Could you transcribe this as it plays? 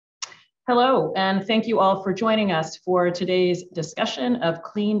Hello, and thank you all for joining us for today's discussion of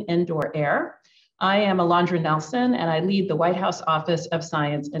clean indoor air. I am Alondra Nelson, and I lead the White House Office of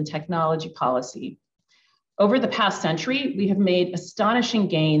Science and Technology Policy. Over the past century, we have made astonishing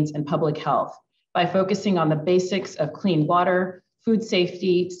gains in public health by focusing on the basics of clean water, food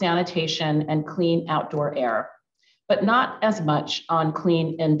safety, sanitation, and clean outdoor air, but not as much on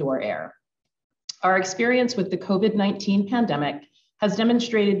clean indoor air. Our experience with the COVID-19 pandemic has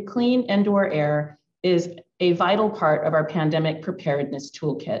demonstrated clean indoor air is a vital part of our pandemic preparedness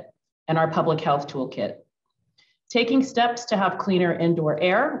toolkit and our public health toolkit. Taking steps to have cleaner indoor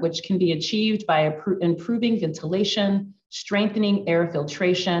air, which can be achieved by improving ventilation, strengthening air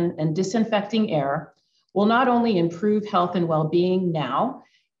filtration, and disinfecting air, will not only improve health and well-being now,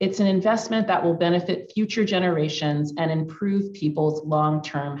 it's an investment that will benefit future generations and improve people's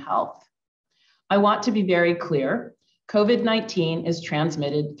long-term health. I want to be very clear. COVID-19 is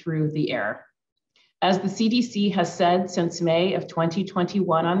transmitted through the air. As the CDC has said since May of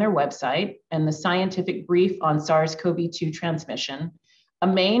 2021 on their website and the scientific brief on SARS-CoV-2 transmission, a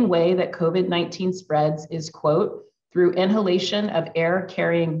main way that COVID-19 spreads is, quote, through inhalation of air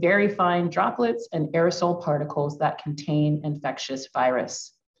carrying very fine droplets and aerosol particles that contain infectious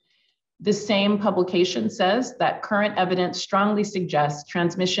virus. This same publication says that current evidence strongly suggests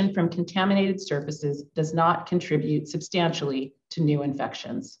transmission from contaminated surfaces does not contribute substantially to new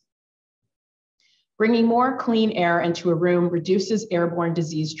infections. Bringing more clean air into a room reduces airborne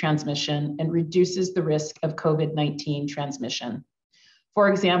disease transmission and reduces the risk of COVID-19 transmission. For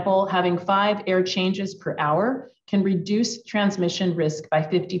example, having 5 air changes per hour can reduce transmission risk by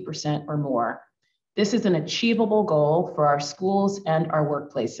 50% or more. This is an achievable goal for our schools and our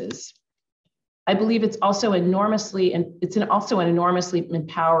workplaces. I believe it's also an enormously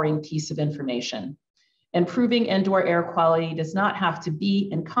empowering piece of information. Improving indoor air quality does not have to be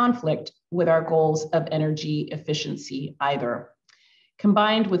in conflict with our goals of energy efficiency either.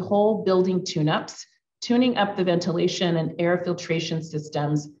 Combined with whole building tune-ups, tuning up the ventilation and air filtration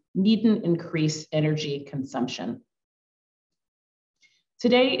systems needn't increase energy consumption.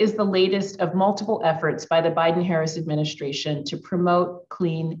 Today is the latest of multiple efforts by the Biden-Harris administration to promote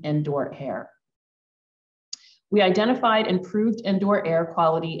clean indoor air. We identified improved indoor air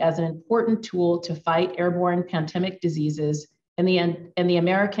quality as an important tool to fight airborne pandemic diseases in the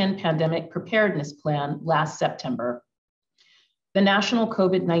American Pandemic Preparedness Plan last September. The National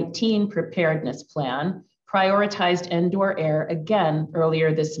COVID-19 Preparedness Plan prioritized indoor air again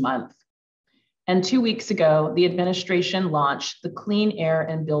earlier this month. And 2 weeks ago, the administration launched the Clean Air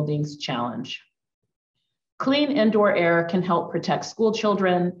in Buildings Challenge. Clean indoor air can help protect school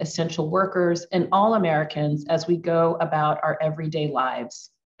children, essential workers, and all Americans as we go about our everyday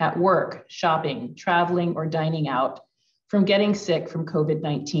lives, at work, shopping, traveling, or dining out, from getting sick from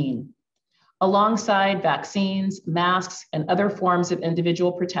COVID-19. Alongside vaccines, masks, and other forms of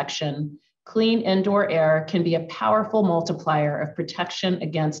individual protection, clean indoor air can be a powerful multiplier of protection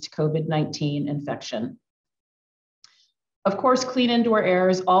against COVID-19 infection. Of course, clean indoor air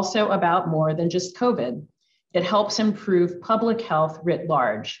is also about more than just COVID. It helps improve public health writ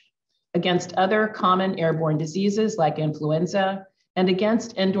large against other common airborne diseases like influenza and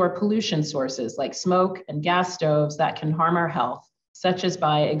against indoor pollution sources like smoke and gas stoves that can harm our health, such as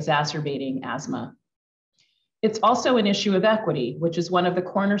by exacerbating asthma. It's also an issue of equity, which is one of the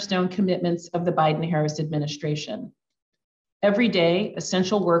cornerstone commitments of the Biden-Harris administration. Every day,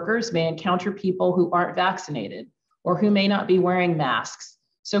 essential workers may encounter people who aren't vaccinated or who may not be wearing masks.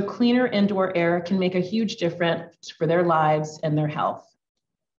 So cleaner indoor air can make a huge difference for their lives and their health.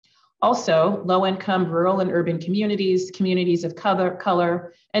 Also, low-income rural and urban communities, communities of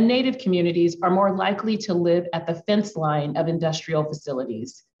color, and Native communities are more likely to live at the fence line of industrial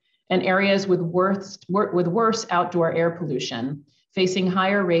facilities and areas with worse outdoor air pollution, facing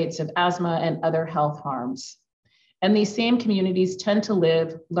higher rates of asthma and other health harms. And these same communities tend to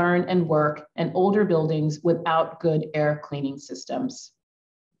live, learn, and work in older buildings without good air cleaning systems.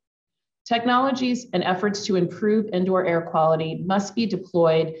 Technologies and efforts to improve indoor air quality must be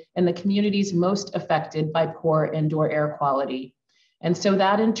deployed in the communities most affected by poor indoor air quality, and so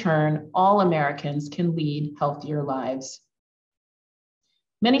that in turn, all Americans can lead healthier lives.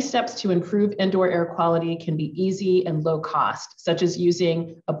 Many steps to improve indoor air quality can be easy and low cost, such as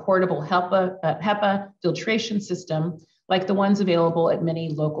using a portable HEPA filtration system like the ones available at many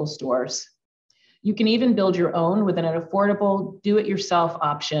local stores. You can even build your own with an affordable do-it-yourself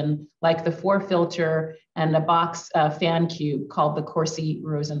option like the 4-filter and a box fan cube called the Corsi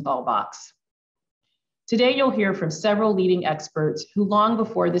Rosenthal box. Today, you'll hear from several leading experts who long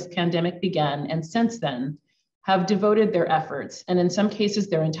before this pandemic began and since then have devoted their efforts, and in some cases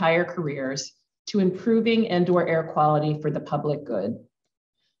their entire careers, to improving indoor air quality for the public good.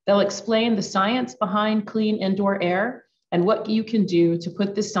 They'll explain the science behind clean indoor air and what you can do to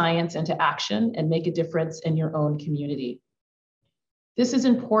put this science into action and make a difference in your own community. This is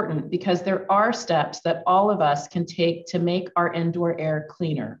important because there are steps that all of us can take to make our indoor air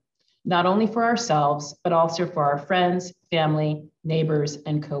cleaner, not only for ourselves, but also for our friends, family, neighbors,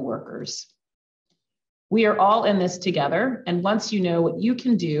 and coworkers. We are all in this together, and once you know what you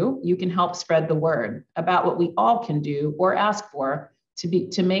can do, you can help spread the word about what we all can do or ask for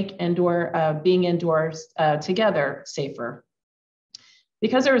to make being indoors together safer.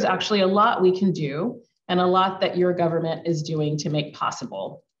 Because there is actually a lot we can do and a lot that your government is doing to make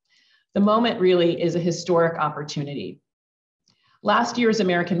possible. The moment really is a historic opportunity. Last year's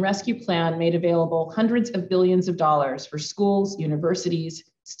American Rescue Plan made available hundreds of billions of dollars for schools, universities,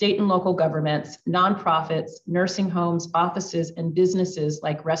 state and local governments, nonprofits, nursing homes, offices, and businesses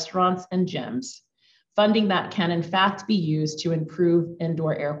like restaurants and gyms, funding that can in fact be used to improve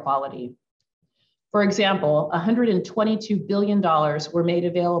indoor air quality. For example, $122 billion were made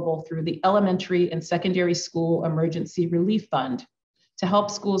available through the Elementary and Secondary School Emergency Relief Fund to help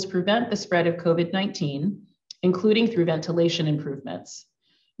schools prevent the spread of COVID-19, including through ventilation improvements.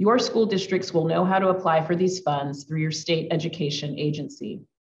 Your school districts will know how to apply for these funds through your state education agency.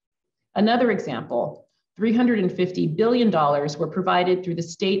 Another example, $350 billion were provided through the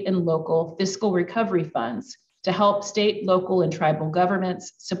state and local fiscal recovery funds to help state, local, and tribal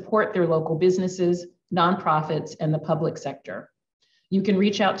governments support their local businesses, nonprofits, and the public sector. You can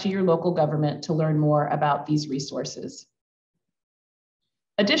reach out to your local government to learn more about these resources.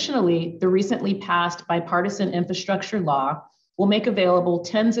 Additionally, the recently passed bipartisan infrastructure law will make available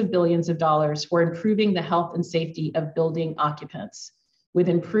tens of billions of dollars for improving the health and safety of building occupants, with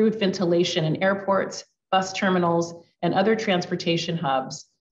improved ventilation in airports, bus terminals, and other transportation hubs,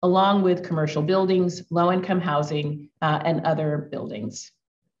 along with commercial buildings, low-income housing, and other buildings.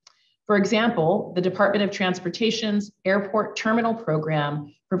 For example, the Department of Transportation's Airport Terminal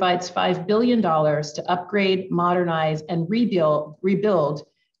Program provides $5 billion to upgrade, modernize, and rebuild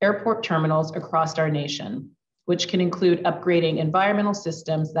airport terminals across our nation, which can include upgrading environmental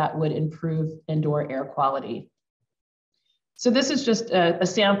systems that would improve indoor air quality. So this is just a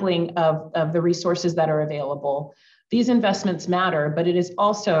sampling of the resources that are available. These investments matter, but it is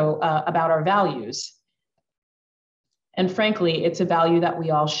also about our values. And frankly, it's a value that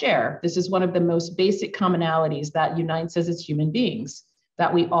we all share. This is one of the most basic commonalities that unites us as human beings,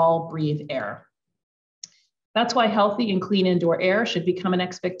 that we all breathe air. That's why healthy and clean indoor air should become an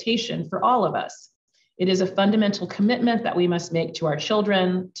expectation for all of us. It is a fundamental commitment that we must make to our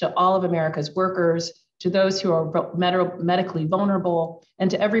children, to all of America's workers, to those who are medically vulnerable, and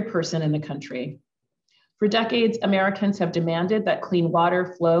to every person in the country. For decades, Americans have demanded that clean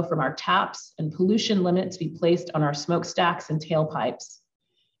water flow from our taps and pollution limits be placed on our smokestacks and tailpipes.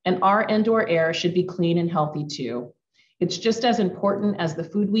 And our indoor air should be clean and healthy too. It's just as important as the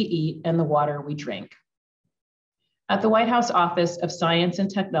food we eat and the water we drink. At the White House Office of Science and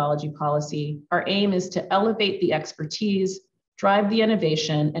Technology Policy, our aim is to elevate the expertise, drive the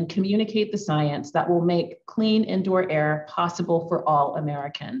innovation, and communicate the science that will make clean indoor air possible for all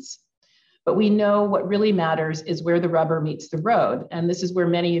Americans. But we know what really matters is where the rubber meets the road, and this is where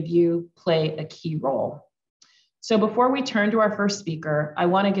many of you play a key role. So before we turn to our first speaker, I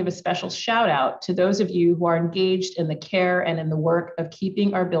want to give a special shout out to those of you who are engaged in the care and in the work of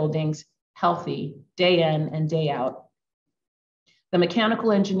keeping our buildings healthy day in and day out. The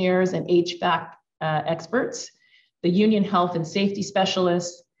mechanical engineers and HVAC experts, the union health and safety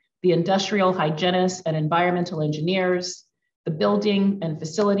specialists, the industrial hygienists and environmental engineers, the building and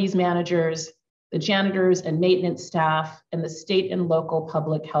facilities managers, the janitors and maintenance staff, and the state and local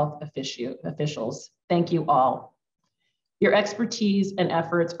public health officials. Thank you all. Your expertise and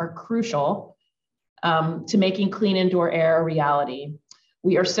efforts are crucial to making clean indoor air a reality.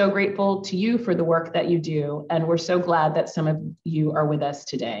 We are so grateful to you for the work that you do, and we're so glad that some of you are with us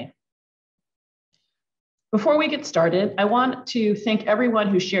today. Before we get started, I want to thank everyone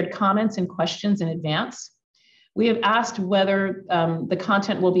who shared comments and questions in advance. We have asked whether the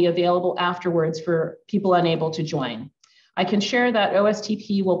content will be available afterwards for people unable to join. I can share that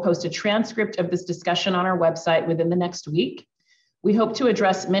OSTP will post a transcript of this discussion on our website within the next week. We hope to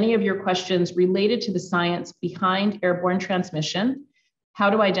address many of your questions related to the science behind airborne transmission, how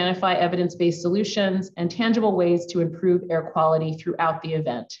to identify evidence-based solutions, and tangible ways to improve air quality throughout the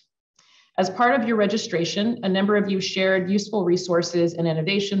event. As part of your registration, a number of you shared useful resources and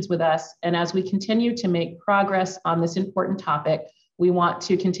innovations with us, and as we continue to make progress on this important topic, we want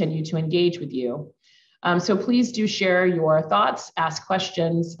to continue to engage with you. So please do share your thoughts, ask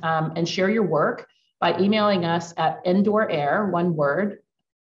questions, and share your work by emailing us at indoorair, one word,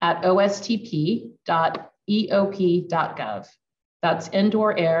 at ostp.eop.gov. That's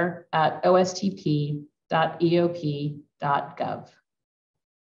indoorair at ostp.eop.gov.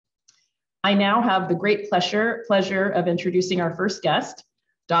 I now have the great pleasure of introducing our first guest,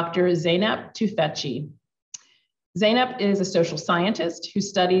 Dr. Zeynep Tufekci. Zeynep is a social scientist who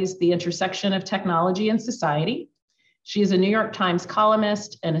studies the intersection of technology and society. She is a New York Times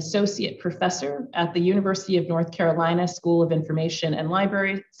columnist and associate professor at the University of North Carolina School of Information and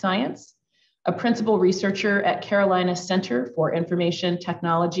Library Science, a principal researcher at Carolina Center for Information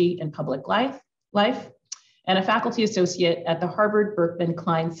Technology and Public Life, and a faculty associate at the Harvard Berkman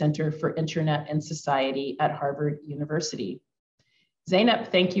Klein Center for Internet and Society at Harvard University. Zeynep,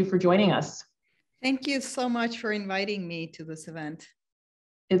 thank you for joining us. Thank you so much for inviting me to this event.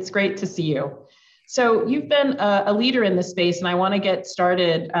 It's great to see you. So you've been a leader in this space, and I want to get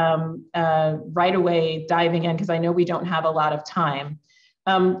started right away diving in because I know we don't have a lot of time.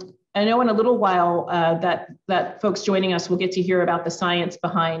 I know in a little while that folks joining us will get to hear about the science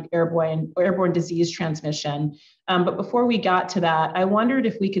behind airborne disease transmission. But before we got to that, I wondered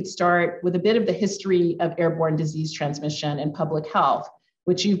if we could start with a bit of the history of airborne disease transmission and public health,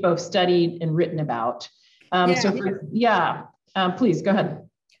 which you've both studied and written about. Please go ahead.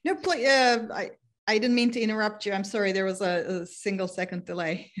 No, please, I didn't mean to interrupt you. I'm sorry, there was a single second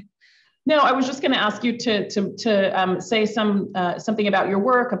delay. No, I was just going to ask you to say something about your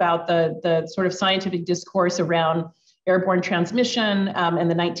work, about the sort of scientific discourse around airborne transmission in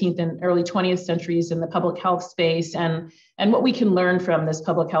the 19th and early 20th centuries in the public health space, and what we can learn from this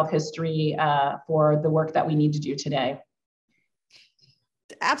public health history for the work that we need to do today.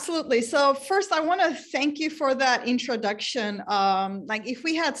 Absolutely. So first, I want to thank you for that introduction. Like if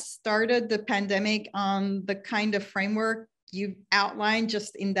we had started the pandemic on the kind of framework you outlined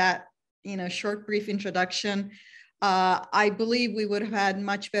just in that short, brief introduction, I believe we would have had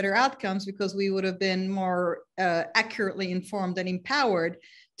much better outcomes because we would have been more accurately informed and empowered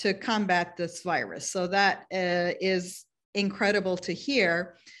to combat this virus. So that is incredible to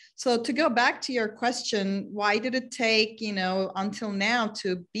hear. So to go back to your question, why did it take, until now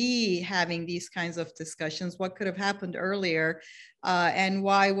to be having these kinds of discussions? What could have happened earlier? And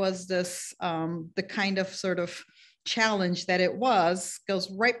why was this the kind of sort of challenge that it was? Goes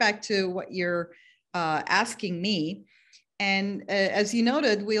right back to what you're asking me. And as you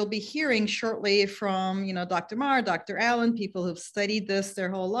noted, we'll be hearing shortly from, Dr. Marr, Dr. Allen, people who've studied this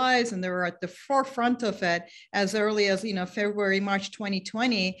their whole lives, and they were at the forefront of it as early as, February, March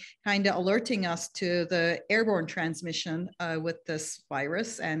 2020, kind of alerting us to the airborne transmission with this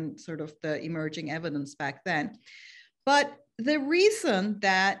virus and sort of the emerging evidence back then. But the reason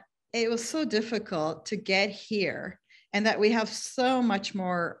that it was so difficult to get here and that we have so much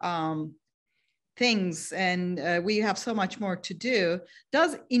more things and we have so much more to do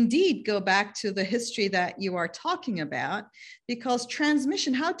does indeed go back to the history that you are talking about, because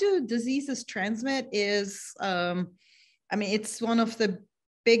transmission, how do diseases transmit is, it's one of the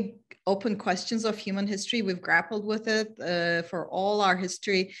big open questions of human history. We've grappled with it for all our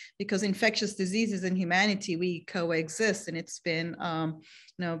history because infectious diseases and humanity, we coexist, and it's been,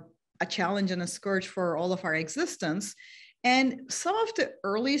 a challenge and a scourge for all of our existence. And some of the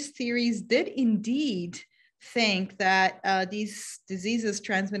earliest theories did indeed think that these diseases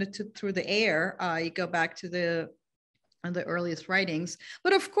transmitted through the air. You go back to the earliest writings.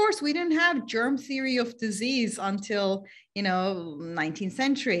 But of course, we didn't have germ theory of disease until, 19th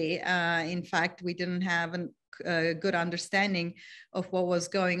century. In fact, we didn't have a good understanding of what was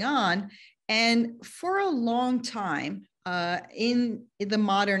going on. And for a long time, in the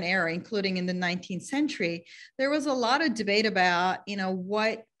modern era, including in the 19th century, there was a lot of debate about,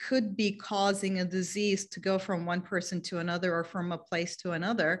 what could be causing a disease to go from one person to another or from a place to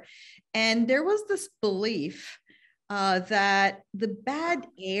another. And there was this belief that the bad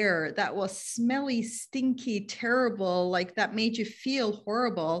air that was smelly, stinky, terrible, like that made you feel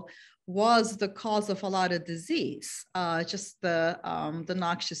horrible, was the cause of a lot of disease, just the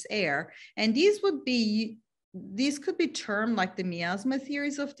noxious air. And these could be termed like the miasma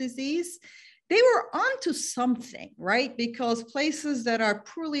theories of disease. They were onto something, right? Because places that are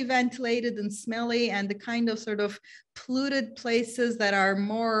poorly ventilated and smelly and the kind of sort of polluted places that are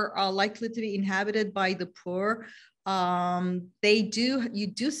more likely to be inhabited by the poor you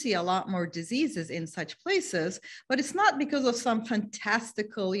do see a lot more diseases in such places, but it's not because of some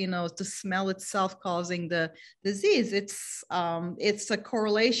fantastical, the smell itself causing the disease. It's a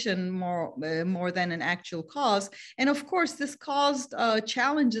correlation more than an actual cause. And of course, this caused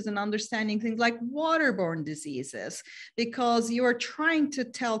challenges in understanding things like waterborne diseases, because you are trying to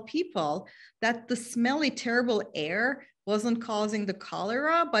tell people that the smelly, terrible air wasn't causing the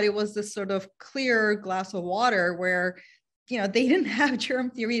cholera, but it was this sort of clear glass of water where, they didn't have germ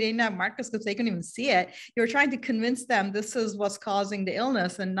theory, they didn't have microscopes, they couldn't even see it. You were trying to convince them this is what's causing the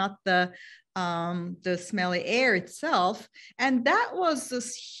illness and not the smelly air itself. And that was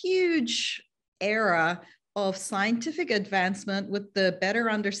this huge era of scientific advancement with the better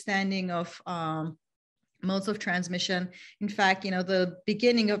understanding of modes of transmission. In fact, the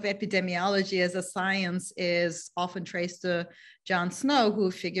beginning of epidemiology as a science is often traced to John Snow, who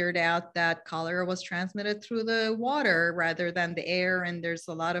figured out that cholera was transmitted through the water rather than the air. And there's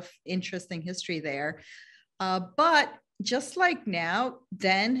a lot of interesting history there. But just like now,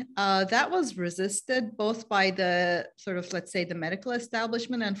 then that was resisted both by the sort of, let's say, the medical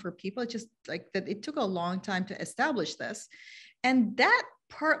establishment, and for people, just like that, it took a long time to establish this. And that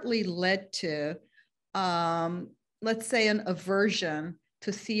partly led to let's say, an aversion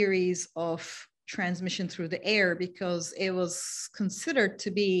to theories of transmission through the air, because it was considered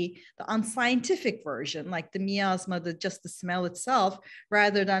to be the unscientific version, like the miasma, just the smell itself,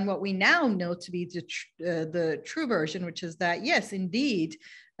 rather than what we now know to be the true version, which is that, yes, indeed,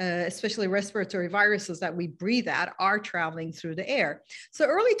 especially respiratory viruses that we breathe out are traveling through the air. So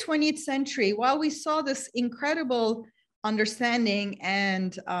early 20th century, while we saw this incredible understanding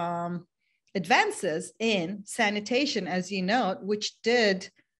and advances in sanitation, as you note, which did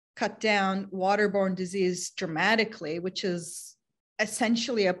cut down waterborne disease dramatically, which is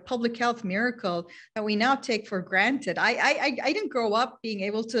essentially a public health miracle that we now take for granted. I didn't grow up being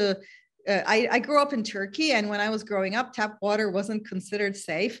able to, I grew up in Turkey, and when I was growing up, tap water wasn't considered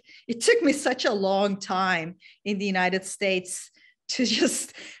safe. It took me such a long time in the United States to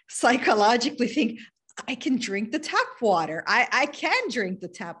just psychologically think, I can drink the tap water. I can drink the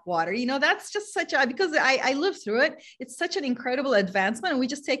tap water. That's just such a, because I lived through it. It's such an incredible advancement, and we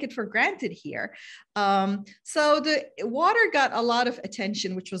just take it for granted here. So the water got a lot of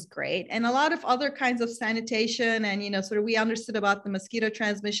attention, which was great. And a lot of other kinds of sanitation and, sort of we understood about the mosquito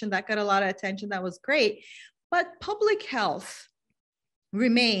transmission that got a lot of attention. That was great. But public health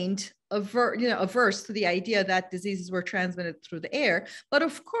remained averse to the idea that diseases were transmitted through the air. But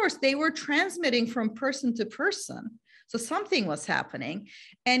of course, they were transmitting from person to person. So something was happening.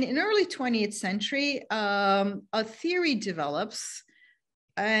 And in early 20th century, a theory develops.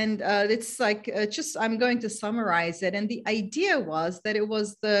 And it's like, I'm going to summarize it. And the idea was that it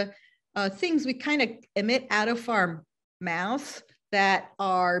was the things we kind of emit out of our mouth that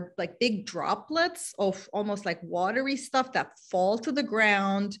are like big droplets of almost like watery stuff that fall to the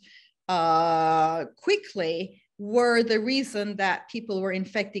ground quickly, were the reason that people were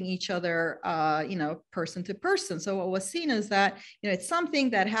infecting each other, person to person. So what was seen is that, it's something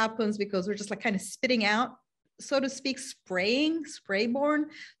that happens because we're just like kind of spitting out, so to speak, sprayborne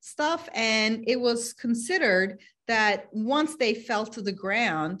stuff. And it was considered that once they fell to the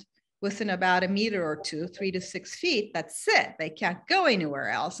ground, within about a meter or two, 3 to 6 feet, that's it. They can't go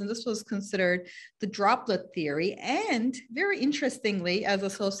anywhere else. And this was considered the droplet theory. And very interestingly, as a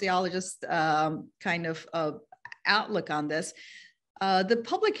sociologist kind of outlook on this, the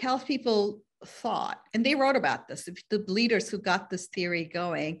public health people thought, and they wrote about this, the leaders who got this theory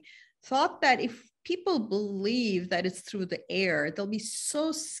going, thought that if people believe that it's through the air, they'll be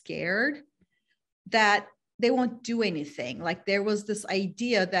so scared that they won't do anything. Like there was this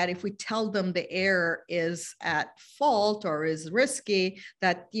idea that if we tell them the air is at fault or is risky,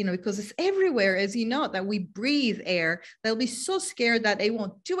 that, because it's everywhere, as you know, that we breathe air, they'll be so scared that they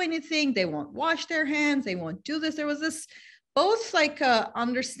won't do anything. They won't wash their hands. They won't do this. There was this both like a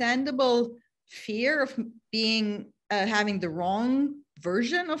understandable fear of being, having the wrong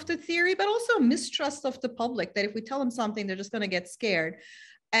version of the theory, but also mistrust of the public, that if we tell them something, they're just going to get scared.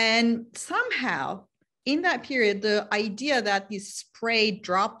 And somehow, in that period, the idea that these spray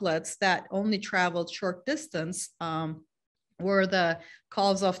droplets that only traveled short distance were the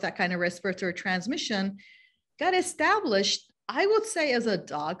cause of that kind of respiratory transmission got established, I would say, as a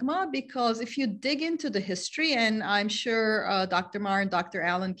dogma, because if you dig into the history, and I'm sure Dr. Marr and Dr.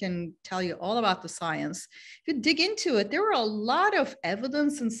 Allen can tell you all about the science, if you dig into it, there were a lot of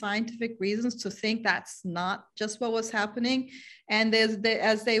evidence and scientific reasons to think that's not just what was happening. And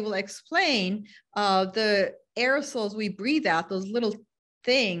as they will explain, the aerosols we breathe out, those little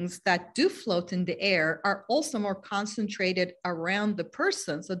things that do float in the air are also more concentrated around the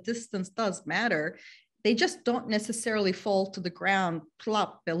person. So distance does matter. They just don't necessarily fall to the ground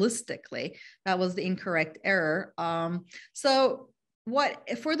plop ballistically. That was the incorrect error. So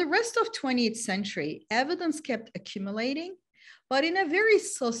what for the rest of 20th century, evidence kept accumulating, but in a very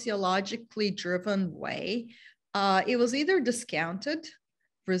sociologically driven way. It was either discounted,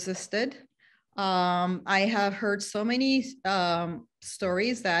 resisted. I have heard so many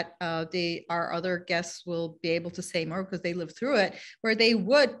stories that our other guests will be able to say more because they lived through it, where they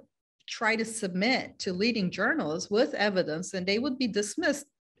would try to submit to leading journals with evidence and they would be dismissed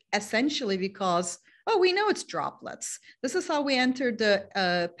essentially because, oh, we know it's droplets. This is how we entered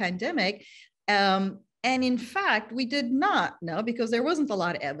the pandemic. And in fact, we did not know because there wasn't a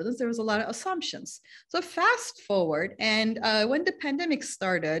lot of evidence. There was a lot of assumptions. So fast forward, and when the pandemic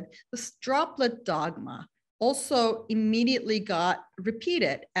started, this droplet dogma also immediately got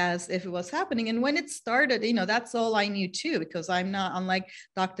repeated as if it was happening. And when it started, you know, that's all I knew too, because I'm not, unlike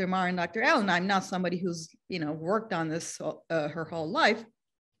Dr. Mar and Dr. Ellen, I'm not somebody who's, you know, worked on this her whole life.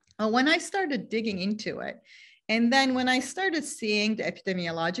 When I started digging into it, and then when I started seeing the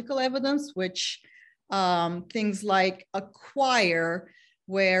epidemiological evidence, which things like a choir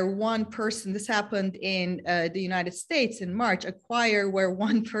where one person, this happened in the United States in March, a choir where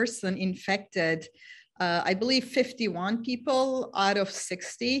one person infected, I believe 51 people out of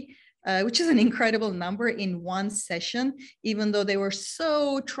 60, which is an incredible number in one session, even though they were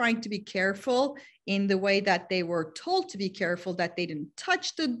so trying to be careful in the way that they were told to be careful, that they didn't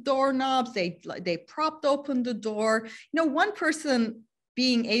touch the doorknobs, they propped open the door. You know, one person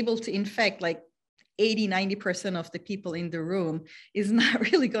being able to infect like 80-90% of the people in the room is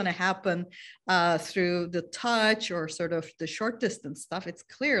not really going to happen through the touch or sort of the short distance stuff. It's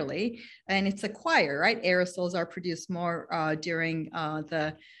clearly, and it's a choir, right? Aerosols are produced more during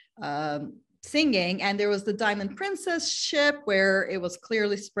the singing. And there was the Diamond Princess ship where it was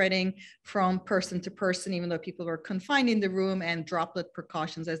clearly spreading from person to person, even though people were confined in the room, and droplet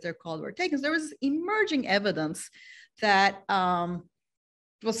precautions, as they're called, were taken. So there was emerging evidence that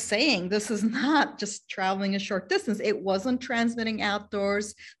was saying this is not just traveling a short distance. It wasn't transmitting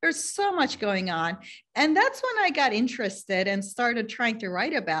outdoors. There's so much going on. And that's when I got interested and started trying to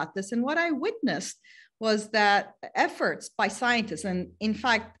write about this. And what I witnessed was that efforts by scientists, and in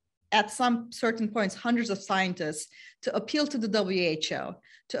fact, at some certain points, hundreds of scientists, to appeal to the WHO,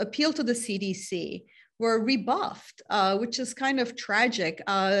 to appeal to the CDC, were rebuffed, which is kind of tragic.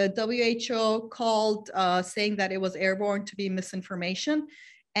 WHO called saying that it was airborne to be misinformation.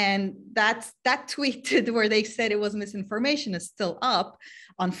 And that tweeted where they said it was misinformation is still up,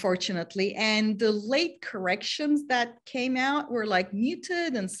 unfortunately. And the late corrections that came out were like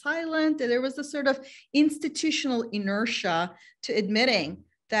muted and silent. And there was a sort of institutional inertia to admitting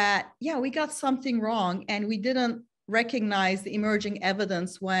that, yeah, we got something wrong and we didn't recognize the emerging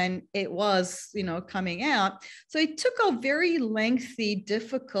evidence when it was, you know, coming out. So it took a very lengthy,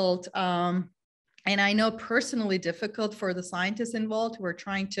 difficult, and I know personally difficult for the scientists involved who are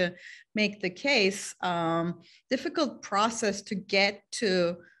trying to make the case, difficult process to get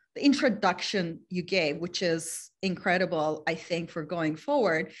to the introduction you gave, which is incredible, I think, for going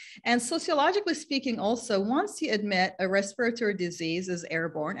forward. And sociologically speaking, also, once you admit a respiratory disease is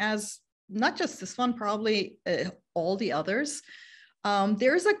airborne, as not just this one, probably all the others,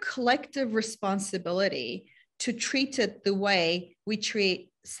 there's a collective responsibility to treat it the way we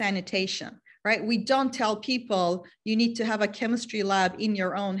treat sanitation. Right? We don't tell people you need to have a chemistry lab in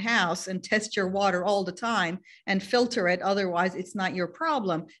your own house and test your water all the time and filter it. Otherwise, it's not your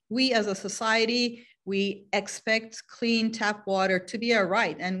problem. We as a society, we expect clean tap water to be a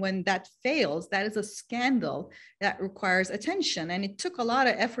right. And when that fails, that is a scandal that requires attention. And it took a lot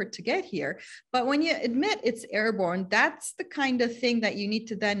of effort to get here. But when you admit it's airborne, that's the kind of thing that you need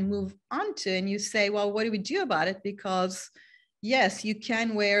to then move on to. And you say, well, what do we do about it? Because yes, you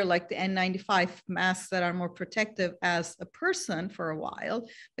can wear like the N95 masks that are more protective as a person for a while,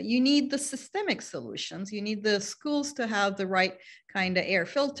 but you need the systemic solutions. You need the schools to have the right kind of air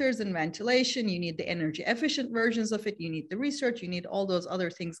filters and ventilation. You need the energy efficient versions of it. You need the research. You need all those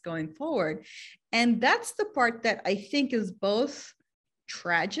other things going forward. And that's the part that I think is both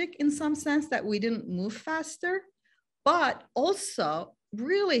tragic in some sense that we didn't move faster, but also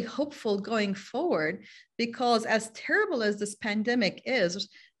really hopeful going forward, because as terrible as this pandemic is,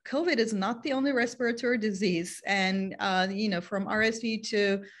 COVID is not the only respiratory disease. And, you know, from RSV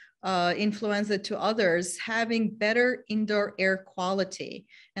to influenza to others, having better indoor air quality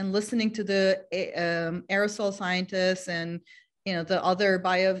and listening to the aerosol scientists and the other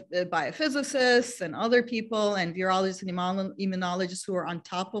biophysicists and other people and virologists and immunologists who are on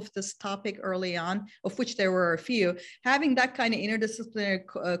top of this topic early on, of which there were a few, having that kind of interdisciplinary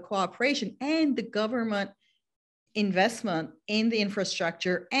cooperation and the government investment in the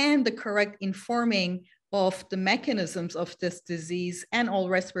infrastructure and the correct informing of the mechanisms of this disease and all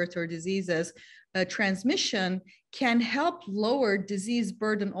respiratory diseases, transmission can help lower disease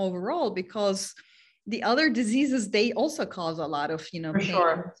burden overall, because the other diseases, they also cause a lot of, pain,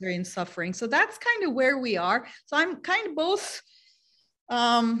 sure, and suffering. So that's kind of where we are. So I'm kind of both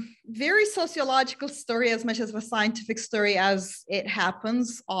very sociological story as much as a scientific story as it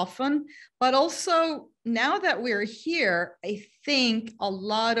happens often, but also now that we're here, I think a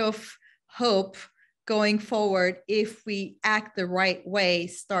lot of hope going forward if we act the right way,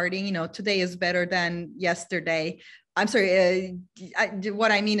 starting, today is better than yesterday. I'm sorry,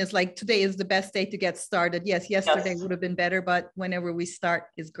 what I mean is, like, today is the best day to get started. Yes, yesterday would have been better, but whenever we start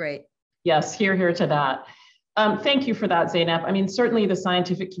is great. Yes, here to that. Thank you for that, Zeynep. I mean, certainly the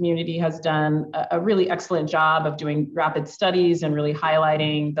scientific community has done a really excellent job of doing rapid studies and really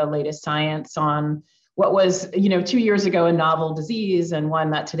highlighting the latest science on what was, 2 years ago a novel disease and one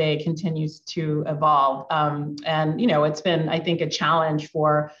that today continues to evolve. And, it's been, I think, a challenge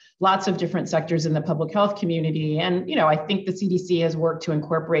for lots of different sectors in the public health community. And, I think the CDC has worked to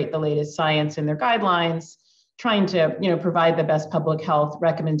incorporate the latest science in their guidelines, trying to, provide the best public health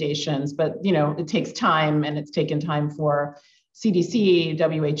recommendations. But, it takes time, and it's taken time for CDC,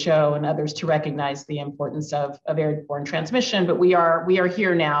 WHO, and others to recognize the importance of airborne transmission. But we are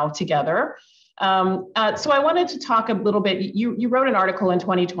here now together. So I wanted to talk a little bit. You wrote an article in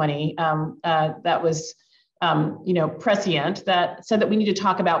 2020 that was, prescient, that said that we need to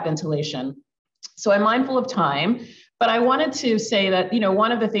talk about ventilation. So I'm mindful of time, but I wanted to say that,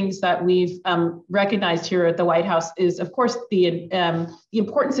 one of the things that we've recognized here at the White House is, of course, the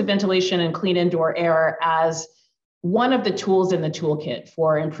importance of ventilation and clean indoor air as one of the tools in the toolkit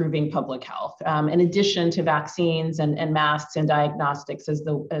for improving public health, in addition to vaccines and masks and diagnostics and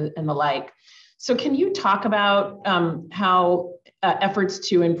the like. So can you talk about how efforts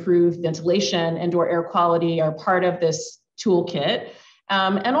to improve ventilation, indoor air quality are part of this toolkit?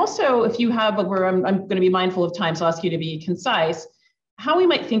 And also, if you have, I'm going to be mindful of time, so I'll ask you to be concise, how we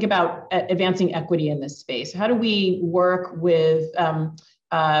might think about advancing equity in this space. How do we work with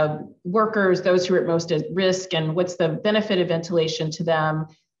workers, those who are at most at risk, and what's the benefit of ventilation to them?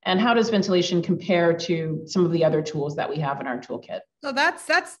 And how does ventilation compare to some of the other tools that we have in our toolkit? So that's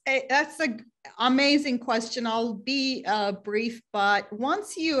an amazing question. I'll be brief, but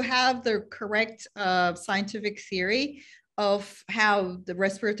once you have the correct scientific theory of how the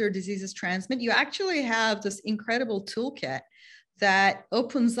respiratory diseases transmit, you actually have this incredible toolkit that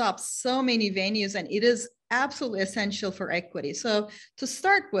opens up so many venues, and it is absolutely essential for equity. So to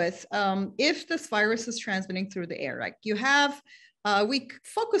start with, if this virus is transmitting through the air, like you have, we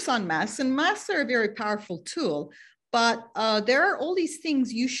focus on masks, and masks are a very powerful tool, but there are all these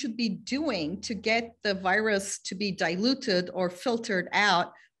things you should be doing to get the virus to be diluted or filtered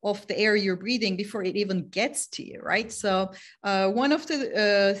out of the air you're breathing before it even gets to you, right? So one of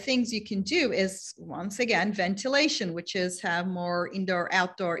the things you can do is, once again, ventilation, which is have more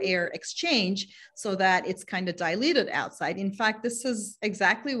indoor-outdoor air exchange so that it's kind of diluted outside. In fact, this is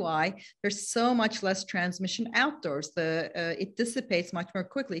exactly why there's so much less transmission outdoors. It dissipates much more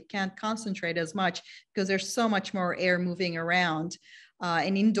quickly. It can't concentrate as much because there's so much more air moving around.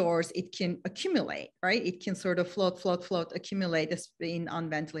 And indoors, it can accumulate, right? It can sort of float, accumulate in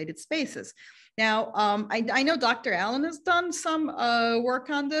unventilated spaces. Now, I know Dr. Allen has done some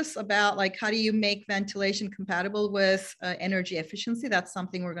work on this about, like, how do you make ventilation compatible with energy efficiency? That's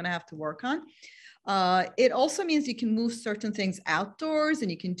something we're going to have to work on. It also means you can move certain things outdoors,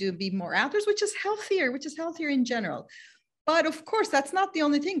 and you can be more outdoors, which is healthier in general. But of course, that's not the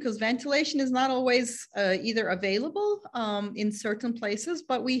only thing, because ventilation is not always either available in certain places,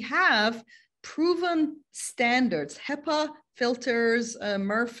 but we have proven standards. HEPA filters,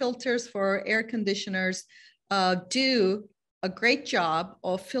 MERV filters for air conditioners do a great job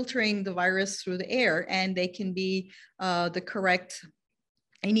of filtering the virus through the air, and they can be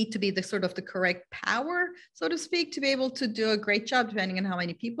they need to be the sort of the correct power, so to speak, to be able to do a great job, depending on how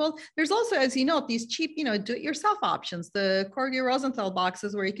many people. There's also, as you know, these cheap, do-it-yourself options, the Corgi-Rosenthal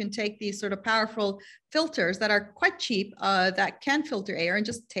boxes, where you can take these sort of powerful filters that are quite cheap, that can filter air, and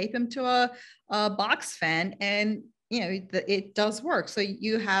just tape them to a box fan, and it does work. So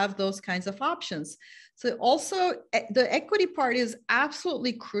you have those kinds of options. So also, the equity part is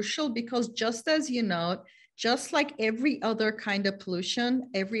absolutely crucial, because just as you know, just like every other kind of pollution,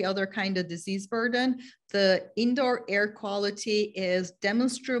 every other kind of disease burden, the indoor air quality is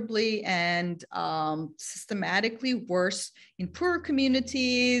demonstrably and systematically worse in poorer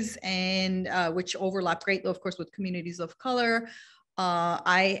communities, and which overlap greatly, of course, with communities of color.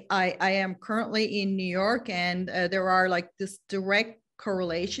 I am currently in New York, and there are like this direct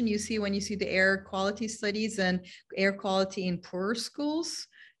correlation you see when you see the air quality studies and air quality in poorer schools,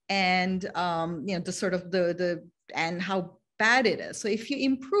 and you know, the sort of the and how bad it is. So if you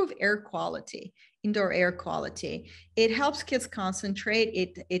improve air quality, indoor air quality, it helps kids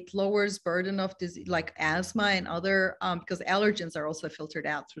concentrate. It lowers burden of disease like asthma and other because allergens are also filtered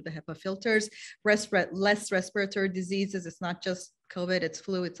out through the HEPA filters. Less respiratory diseases. It's not just COVID, it's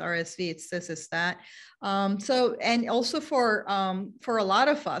flu, it's RSV, it's this, it's that. So, and also for a lot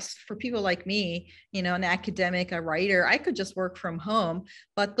of us, for people like me, you know, an academic, a writer, I could just work from home,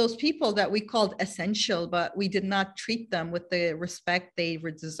 but those people that we called essential, but we did not treat them with the respect they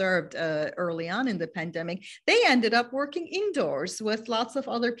deserved early on in the pandemic, they ended up working indoors with lots of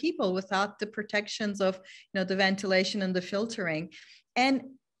other people without the protections of, you know, the ventilation and the filtering. And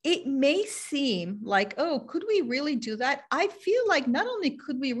it may seem like, oh, could we really do that? I feel like not only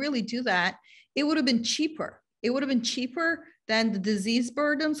could we really do that, it would have been cheaper. It would have been cheaper than the disease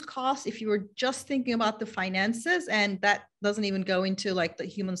burdens cost if you were just thinking about the finances, and that doesn't even go into like the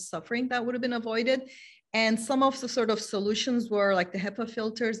human suffering that would have been avoided. And some of the sort of solutions were like the HEPA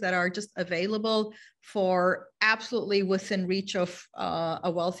filters that are just available for absolutely within reach of a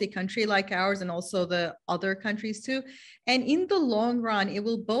wealthy country like ours, and also the other countries too. And in the long run, it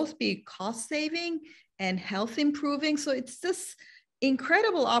will both be cost saving and health improving. So it's this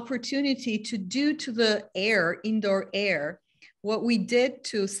incredible opportunity to do to the air, indoor air, what we did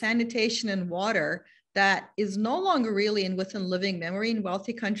to sanitation and water that is no longer really within living memory in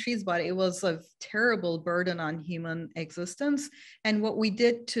wealthy countries, but it was a terrible burden on human existence. And what we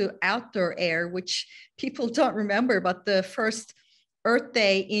did to outdoor air, which people don't remember, but the first Earth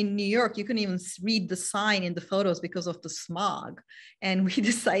Day in New York, you couldn't even read the sign in the photos because of the smog. And we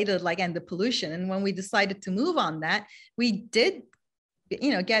decided and the pollution. And when we decided to move on that, we did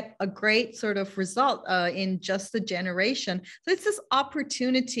get a great sort of result in just a generation. So it's this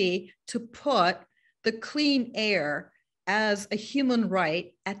opportunity to put the clean air as a human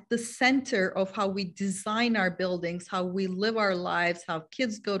right at the center of how we design our buildings, how we live our lives, how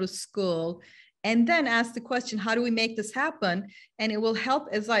kids go to school, and then ask the question, how do we make this happen? And it will help,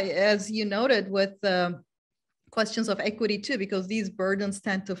 as you noted, with the questions of equity too, because these burdens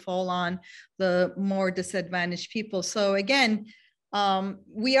tend to fall on the more disadvantaged people. So again,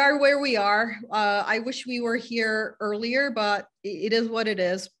 we are where we are. I wish we were here earlier, but it is what it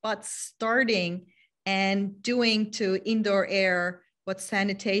is. But starting and doing to indoor air what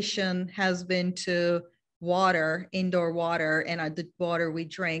sanitation has been to water, indoor water, and the water we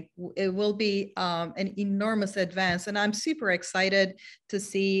drink, it will be an enormous advance. And I'm super excited to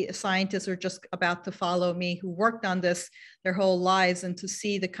see scientists who are just about to follow me who worked on this their whole lives, and to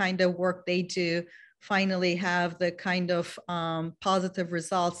see the kind of work they do finally have the kind of positive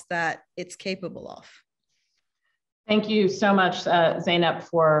results that it's capable of. Thank you so much, Zeynep,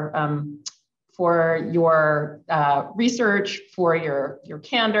 for your research, for your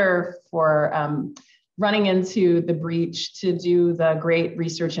candor, for running into the breach to do the great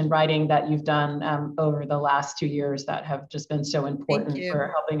research and writing that you've done over the last 2 years that have just been so important for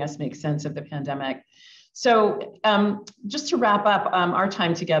helping us make sense of the pandemic. So just to wrap up our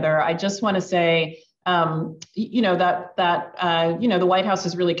time together, I just want to say, the White House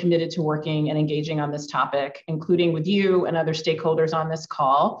is really committed to working and engaging on this topic, including with you and other stakeholders on this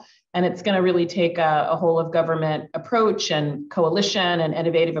call. And it's going to really take a whole of government approach and coalition and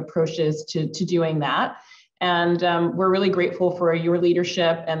innovative approaches to doing that. And we're really grateful for your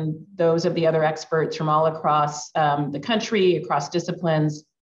leadership and those of the other experts from all across the country, across disciplines,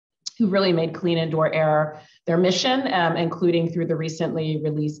 who really made clean indoor air their mission, including through the recently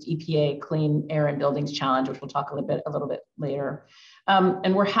released EPA Clean Air in Buildings Challenge, which we'll talk a little bit later.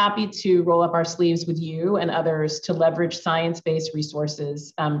 And we're happy to roll up our sleeves with you and others to leverage science-based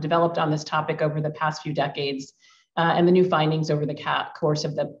resources developed on this topic over the past few decades and the new findings over the course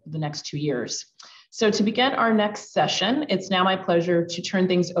of the next 2 years. So to begin our next session, it's now my pleasure to turn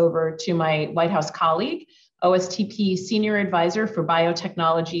things over to my White House colleague, OSTP Senior Advisor for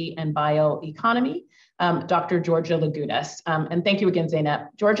Biotechnology and Bioeconomy, Dr. Georgia Lagoudas. And thank you again, Zeynep.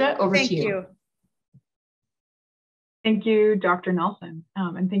 Georgia, over to you. Thank you. Thank you, Dr. Nelson,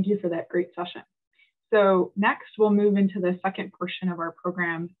 and thank you for that great session. So next, we'll move into the second portion of our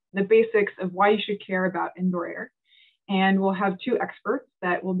program, the basics of why you should care about indoor air. And we'll have two experts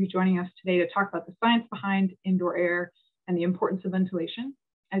that will be joining us today to talk about the science behind indoor air and the importance of ventilation.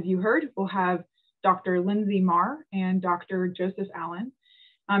 As you heard, we'll have Dr. Lindsay Marr and Dr. Joseph Allen,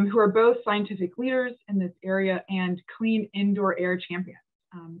 who are both scientific leaders in this area and clean indoor air champions.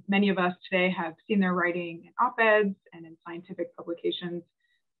 Many of us today have seen their writing in op-eds and in scientific publications,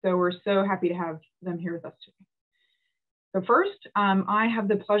 so we're so happy to have them here with us today. So first, I have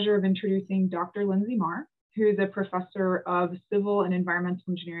the pleasure of introducing Dr. Lindsay Marr, who is a professor of civil and environmental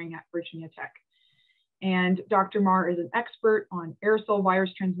engineering at Virginia Tech. And Dr. Marr is an expert on aerosol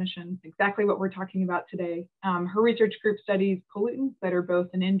virus transmission, exactly what we're talking about today. Her research group studies pollutants that are both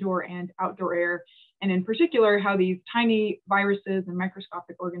in indoor and outdoor air, and in particular, how these tiny viruses and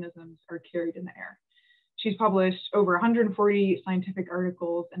microscopic organisms are carried in the air. She's published over 140 scientific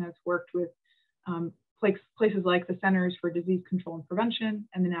articles and has worked with places like the Centers for Disease Control and Prevention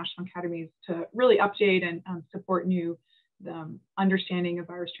and the National Academies to really update and support new understanding of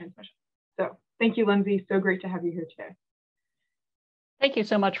virus transmission. So thank you, Lindsay. So great to have you here today. Thank you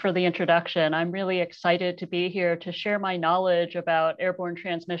so much for the introduction. I'm really excited to be here to share my knowledge about airborne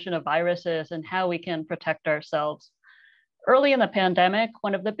transmission of viruses and how we can protect ourselves. Early in the pandemic,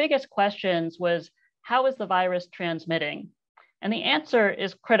 one of the biggest questions was, how is the virus transmitting? And the answer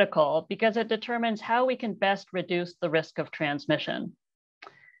is critical because it determines how we can best reduce the risk of transmission.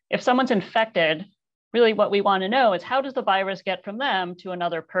 If someone's infected, really what we want to know is, how does the virus get from them to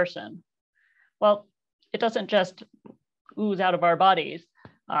another person? Well, it doesn't just ooze out of our bodies.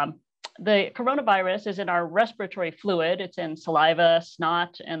 The coronavirus is in our respiratory fluid. It's in saliva,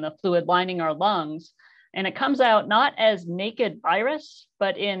 snot, and the fluid lining our lungs. And it comes out not as naked virus,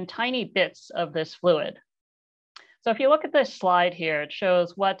 but in tiny bits of this fluid. So if you look at this slide here, it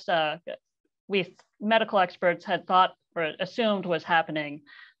shows what we medical experts had thought or assumed was happening,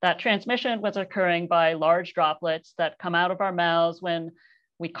 that transmission was occurring by large droplets that come out of our mouths when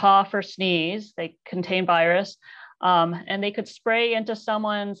we cough or sneeze. They contain virus, and they could spray into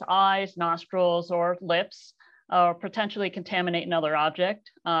someone's eyes, nostrils, or lips, or potentially contaminate another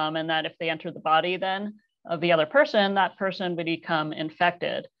object. And that if they enter the body then of the other person, that person would become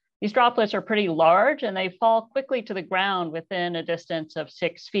infected. These droplets are pretty large and they fall quickly to the ground within a distance of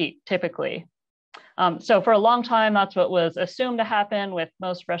 6 feet, typically. So for a long time, that's what was assumed to happen with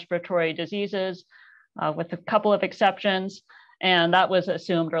most respiratory diseases, with a couple of exceptions. And that was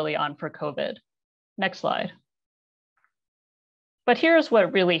assumed early on for COVID. Next slide. But here's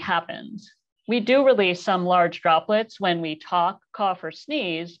what really happens. We do release some large droplets when we talk, cough, or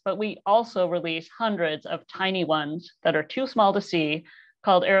sneeze, but we also release hundreds of tiny ones that are too small to see,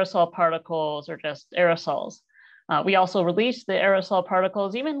 called aerosol particles or just aerosols. We also release the aerosol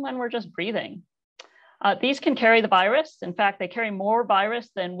particles even when we're just breathing. These can carry the virus. In fact, they carry more virus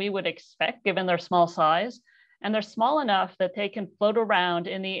than we would expect given their small size. And they're small enough that they can float around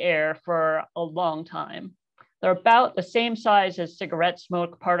in the air for a long time. They're about the same size as cigarette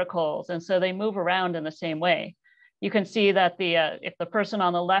smoke particles, and so they move around in the same way. You can see that if the person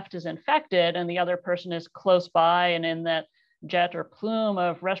on the left is infected and the other person is close by and in that jet or plume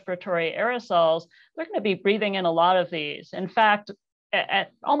of respiratory aerosols, they're going to be breathing in a lot of these. In fact,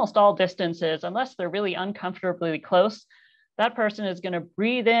 at almost all distances, unless they're really uncomfortably close, that person is going to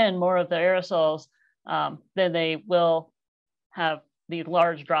breathe in more of the aerosols then they will have these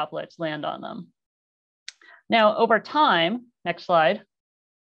large droplets land on them. Now, over time, next slide,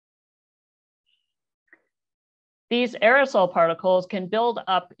 these aerosol particles can build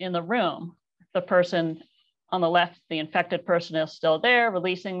up in the room. The person on the left, the infected person, is still there,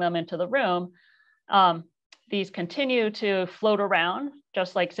 releasing them into the room. These continue to float around,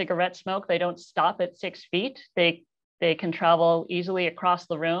 just like cigarette smoke. They don't stop at 6 feet. They can travel easily across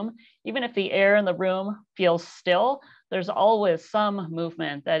the room. Even if the air in the room feels still, there's always some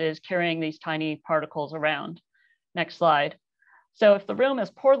movement that is carrying these tiny particles around. Next slide. So if the room is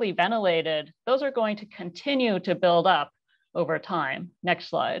poorly ventilated, those are going to continue to build up over time. Next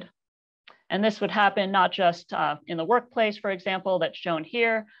slide. And this would happen not just in the workplace, for example, that's shown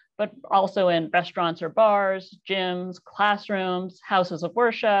here, but also in restaurants or bars, gyms, classrooms, houses of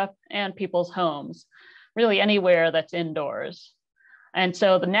worship, and people's homes. Really anywhere that's indoors. And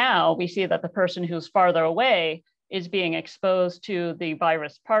so now we see that the person who's farther away is being exposed to the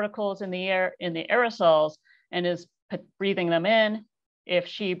virus particles in the air, in the aerosols, and is breathing them in. If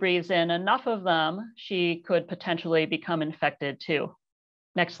she breathes in enough of them, she could potentially become infected too.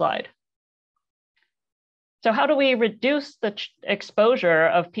 Next slide. So how do we reduce the exposure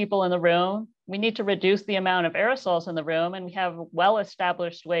of people in the room? We need to reduce the amount of aerosols in the room, and we have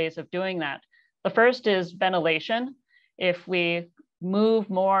well-established ways of doing that. The first is ventilation. If we move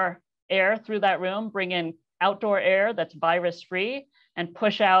more air through that room, bring in outdoor air that's virus-free and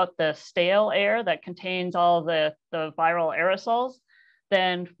push out the stale air that contains all the viral aerosols,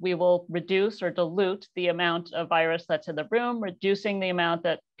 then we will reduce or dilute the amount of virus that's in the room, reducing the amount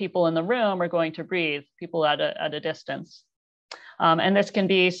that people in the room are going to breathe, people at a distance. And this can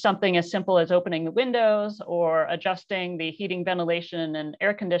be something as simple as opening the windows or adjusting the heating, ventilation, and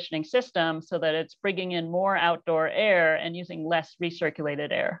air conditioning system so that it's bringing in more outdoor air and using less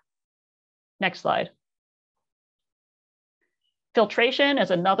recirculated air. Next slide. Filtration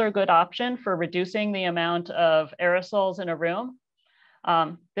is another good option for reducing the amount of aerosols in a room.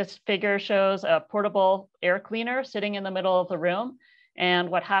 This figure shows a portable air cleaner sitting in the middle of the room. And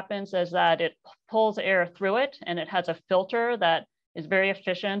what happens is that it pulls air through it, and it has a filter that is very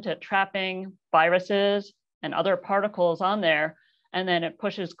efficient at trapping viruses and other particles on there. And then it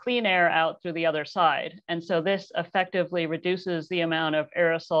pushes clean air out through the other side. And so this effectively reduces the amount of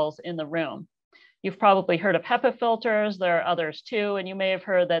aerosols in the room. You've probably heard of HEPA filters. There are others too. And you may have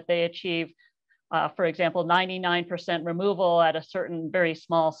heard that they achieve, for example, 99% removal at a certain very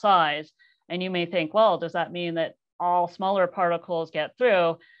small size. And you may think, well, does that mean that all smaller particles get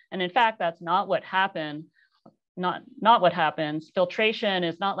through? And in fact, that's not what happened. Not what happens. Filtration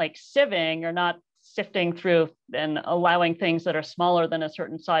is not like sieving. You're not sifting through and allowing things that are smaller than a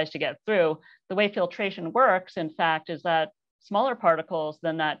certain size to get through. The way filtration works, in fact, is that smaller particles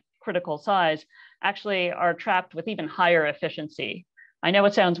than that critical size actually are trapped with even higher efficiency. I know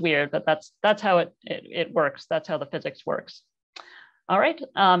it sounds weird, but that's how it works. That's how the physics works. All right,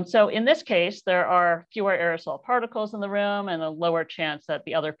 so in this case, there are fewer aerosol particles in the room and a lower chance that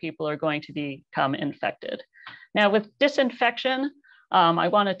the other people are going to become infected. Now with disinfection, I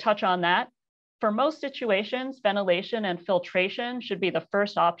want to touch on that. For most situations, ventilation and filtration should be the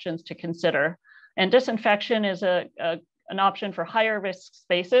first options to consider. And disinfection is an option for higher risk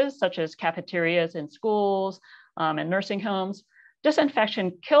spaces, such as cafeterias in schools and nursing homes.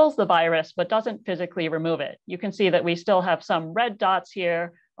 Disinfection kills the virus, but doesn't physically remove it. You can see that we still have some red dots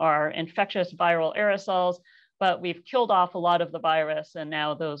here, are infectious viral aerosols, but we've killed off a lot of the virus, and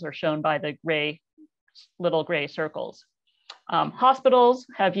now those are shown by the little gray circles. Hospitals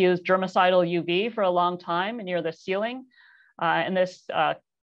have used germicidal UV for a long time near the ceiling, and this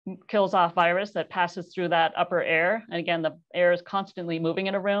kills off virus that passes through that upper air. And again, the air is constantly moving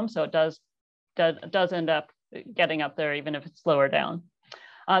in a room, so it does end up getting up there, even if it's lower down.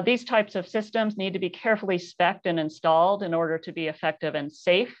 These types of systems need to be carefully spec'd and installed in order to be effective and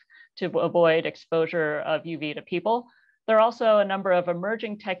safe to avoid exposure of UV to people. There are also a number of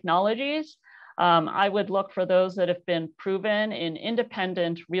emerging technologies. I would look for those that have been proven in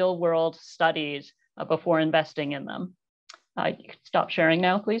independent real-world studies before investing in them. You can stop sharing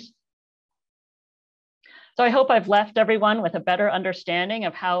now, please. So I hope I've left everyone with a better understanding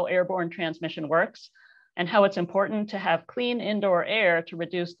of how airborne transmission works and how it's important to have clean indoor air to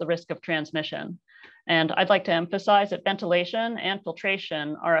reduce the risk of transmission. And I'd like to emphasize that ventilation and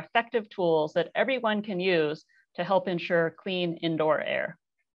filtration are effective tools that everyone can use to help ensure clean indoor air.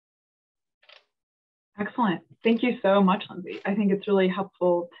 Excellent. Thank you so much, Lindsay. I think it's really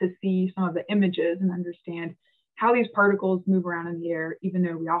helpful to see some of the images and understand how these particles move around in the air, even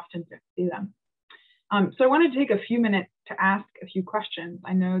though we often don't see them. So I want to take a few minutes to ask a few questions.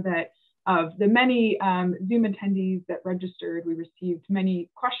 I know that of the many Zoom attendees that registered, we received many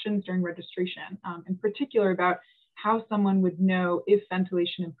questions during registration, in particular about how someone would know if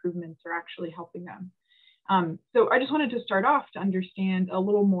ventilation improvements are actually helping them. So I just wanted to start off to understand a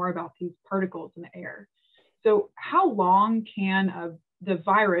little more about these particles in the air. So how long can the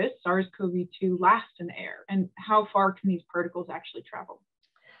virus, SARS-CoV-2, last in the air, and how far can these particles actually travel?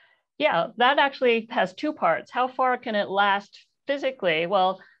 Yeah, that actually has two parts. How far can it last physically?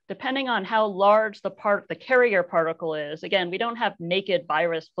 Well, depending on how large the carrier particle is. Again, we don't have naked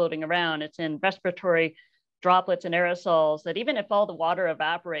virus floating around. It's in respiratory droplets and aerosols that even if all the water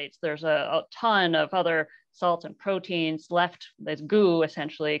evaporates, there's a ton of other salts and proteins left as goo,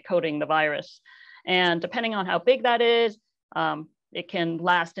 essentially coating the virus. And depending on how big that is, it can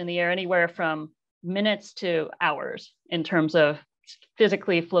last in the air anywhere from minutes to hours in terms of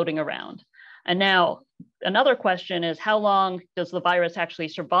physically floating around. And now another question is, how long does the virus actually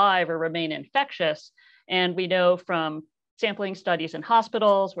survive or remain infectious? And we know from sampling studies in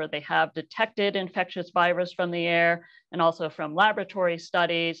hospitals where they have detected infectious virus from the air, and also from laboratory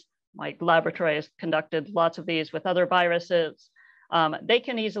studies, like laboratory has conducted lots of these with other viruses, they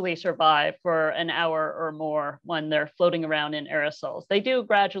can easily survive for an hour or more when they're floating around in aerosols. They do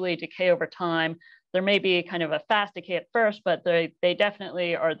gradually decay over time. There may be kind of a fast decay at first, but they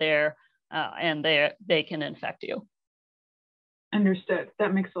definitely are there and they can infect you. Understood.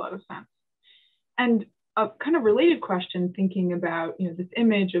 That makes a lot of sense. And a kind of related question, thinking about this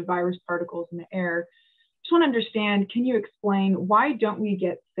image of virus particles in the air. Just want to understand, can you explain why don't we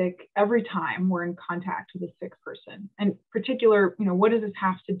get sick every time we're in contact with a sick person? And in particular, what does this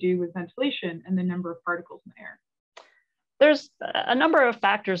have to do with ventilation and the number of particles in the air? There's a number of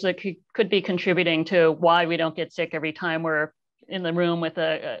factors that could be contributing to why we don't get sick every time we're in the room with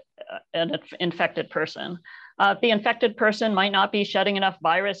an infected person. The infected person might not be shedding enough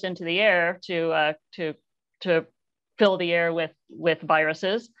virus into the air to fill the air with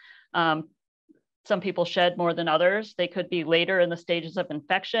viruses. Some people shed more than others. They could be later in the stages of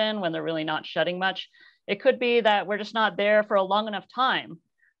infection when they're really not shedding much. It could be that we're just not there for a long enough time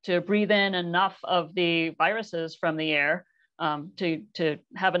to breathe in enough of the viruses from the air to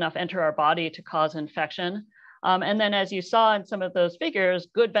have enough enter our body to cause infection. And then, as you saw in some of those figures,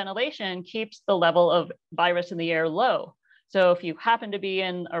 good ventilation keeps the level of virus in the air low. So if you happen to be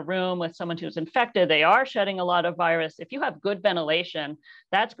in a room with someone who's infected, they are shedding a lot of virus. If you have good ventilation,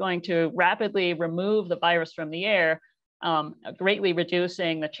 that's going to rapidly remove the virus from the air, greatly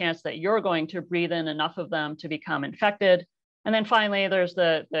reducing the chance that you're going to breathe in enough of them to become infected. And then finally, there's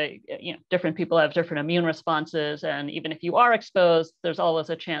the different people have different immune responses. And even if you are exposed, there's always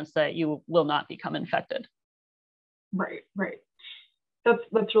a chance that you will not become infected. Right.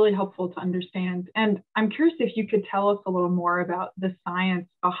 That's really helpful to understand. And I'm curious if you could tell us a little more about the science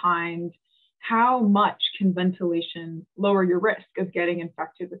behind how much can ventilation lower your risk of getting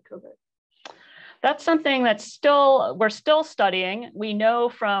infected with COVID? That's something that's we're still studying. We know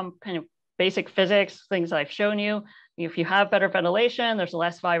from kind of basic physics, things I've shown you, if you have better ventilation, there's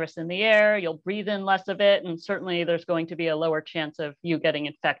less virus in the air, you'll breathe in less of it, and certainly there's going to be a lower chance of you getting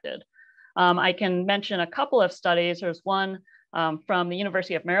infected. I can mention a couple of studies. There's one from the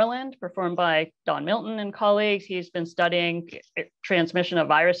University of Maryland, performed by Don Milton and colleagues. He's been studying transmission of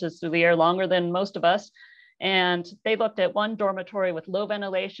viruses through the air longer than most of us. And they looked at one dormitory with low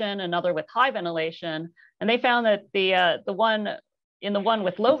ventilation, another with high ventilation. And they found that the one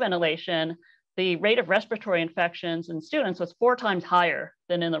with low ventilation, the rate of respiratory infections in students was 4 times higher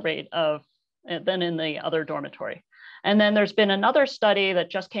than in the other dormitory. And then there's been another study that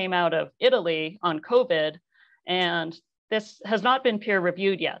just came out of Italy on COVID, and this has not been peer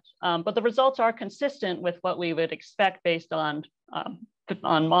reviewed yet, but the results are consistent with what we would expect based on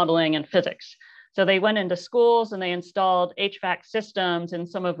modeling and physics. So they went into schools and they installed HVAC systems in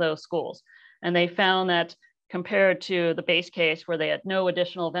some of those schools. And they found that compared to the base case where they had no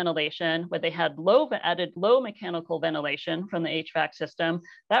additional ventilation, where they had added low mechanical ventilation from the HVAC system,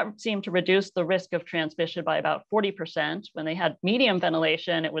 that seemed to reduce the risk of transmission by about 40%. When they had medium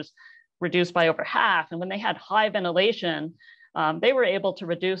ventilation, it was reduced by over half. And when they had high ventilation, they were able to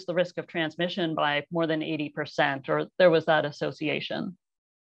reduce the risk of transmission by more than 80%, or there was that association.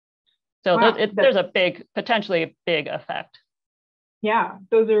 So wow, there's a potentially big effect. Yeah,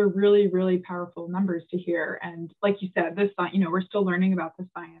 those are really, really powerful numbers to hear. And like you said, we're still learning about the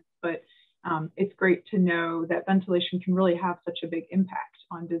science, but it's great to know that ventilation can really have such a big impact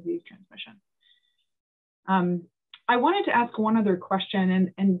on disease transmission. I wanted to ask one other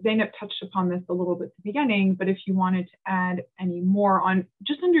question, and Zeynep touched upon this a little bit at the beginning, but if you wanted to add any more on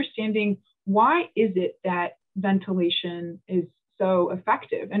just understanding why is it that ventilation is so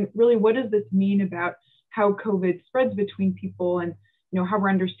effective? And really, what does this mean about how COVID spreads between people, and how we're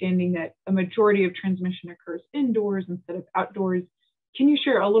understanding that a majority of transmission occurs indoors instead of outdoors? Can you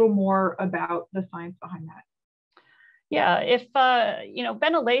share a little more about the science behind that? Yeah, if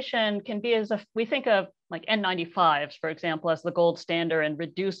ventilation can be, as if we think of like N95s, for example, as the gold standard in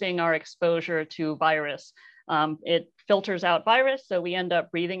reducing our exposure to virus. It filters out virus, so we end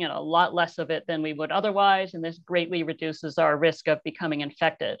up breathing in a lot less of it than we would otherwise, and this greatly reduces our risk of becoming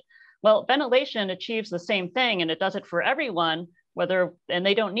infected. Well, ventilation achieves the same thing, and it does it for everyone, and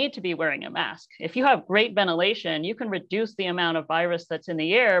they don't need to be wearing a mask. If you have great ventilation, you can reduce the amount of virus that's in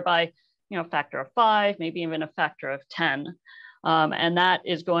the air by a factor of 5, maybe even a factor of 10. And that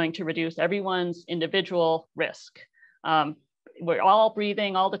is going to reduce everyone's individual risk. We're all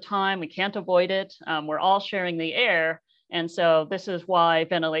breathing all the time. We can't avoid it. We're all sharing the air. And so this is why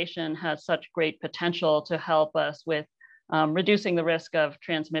ventilation has such great potential to help us with reducing the risk of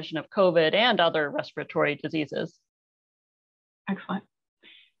transmission of COVID and other respiratory diseases. Excellent.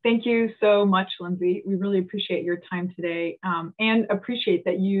 Thank you so much, Lindsay. We really appreciate your time today, and appreciate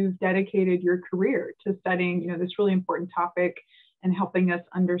that you've dedicated your career to studying this really important topic and helping us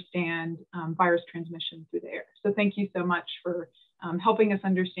understand virus transmission through the air. So thank you so much for helping us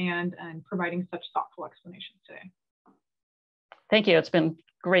understand and providing such thoughtful explanations today. Thank you. It's been a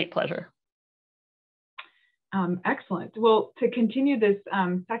great pleasure. Excellent. Well, to continue this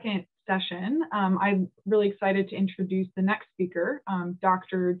second session, I'm really excited to introduce the next speaker,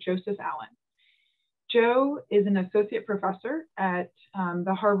 Dr. Joseph Allen. Joe is an associate professor at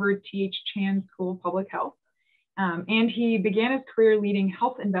the Harvard T.H. Chan School of Public Health, and he began his career leading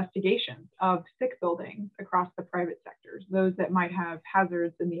health investigations of sick buildings across the private sectors, those that might have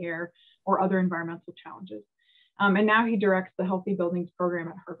hazards in the air or other environmental challenges. And now he directs the Healthy Buildings program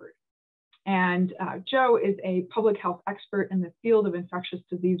at Harvard. And Joe is a public health expert in the field of infectious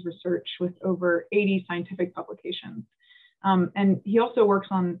disease research with over 80 scientific publications. And he also works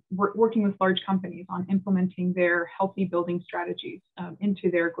on working with large companies on implementing their healthy building strategies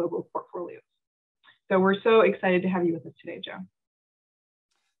into their global portfolios. So we're so excited to have you with us today, Joe.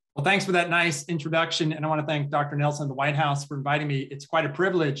 Well, thanks for that nice introduction. And I want to thank Dr. Nelson and the White House for inviting me. It's quite a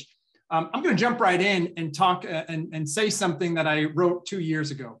privilege. I'm going to jump right in and talk and say something that I wrote 2 years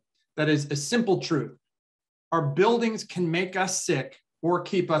ago. That is a simple truth. Our buildings can make us sick or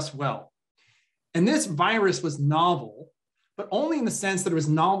keep us well. And this virus was novel, but only in the sense that it was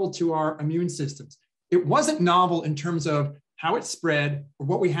novel to our immune systems. It wasn't novel in terms of how it spread or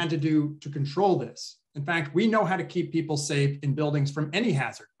what we had to do to control this. In fact, we know how to keep people safe in buildings from any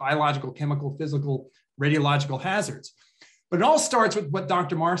hazard, biological, chemical, physical, radiological hazards. But it all starts with what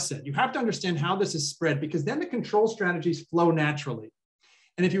Dr. Marr said. You have to understand how this is spread, because then the control strategies flow naturally.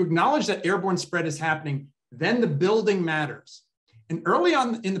 And if you acknowledge that airborne spread is happening, then the building matters. And early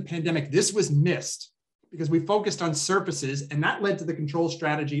on in the pandemic, this was missed because we focused on surfaces, and that led to the control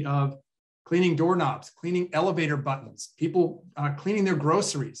strategy of cleaning doorknobs, cleaning elevator buttons, people cleaning their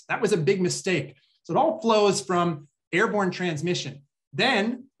groceries. That was a big mistake. So it all flows from airborne transmission.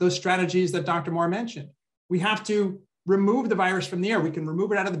 Then those strategies that Dr. Marr mentioned, we have to remove the virus from the air. We can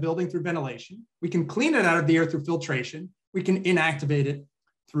remove it out of the building through ventilation. We can clean it out of the air through filtration. We can inactivate it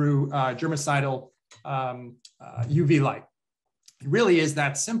through germicidal UV light. It really is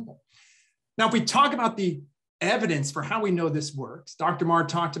that simple. Now, if we talk about the evidence for how we know this works, Dr. Marr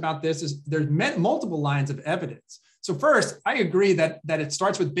talked about this, there's multiple lines of evidence. So first, I agree that it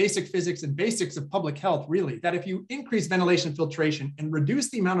starts with basic physics and basics of public health, really, that if you increase ventilation filtration and reduce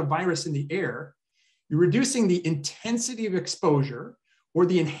the amount of virus in the air, you're reducing the intensity of exposure or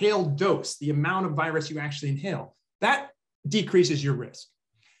the inhaled dose, the amount of virus you actually inhale. That decreases your risk.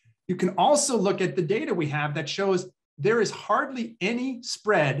 You can also look at the data we have that shows there is hardly any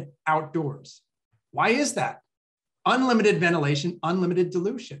spread outdoors. Why is that? Unlimited ventilation, unlimited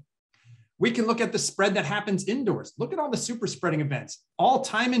dilution. We can look at the spread that happens indoors. Look at all the super spreading events, all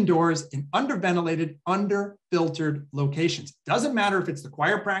time indoors in underventilated, under-filtered locations. Doesn't matter if it's the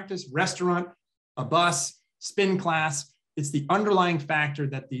choir practice, restaurant, a bus, spin class. It's the underlying factor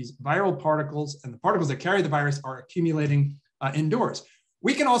that these viral particles and the particles that carry the virus are accumulating indoors.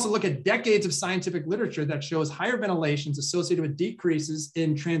 We can also look at decades of scientific literature that shows higher ventilations associated with decreases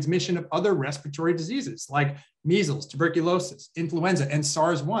in transmission of other respiratory diseases like measles, tuberculosis, influenza, and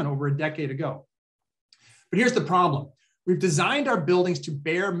SARS-1 over a decade ago. But here's the problem. We've designed our buildings to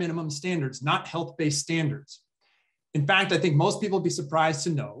bare minimum standards, not health-based standards. In fact, I think most people would be surprised to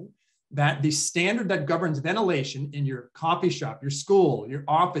know that the standard that governs ventilation in your coffee shop, your school, your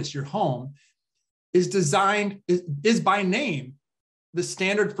office, your home is by name the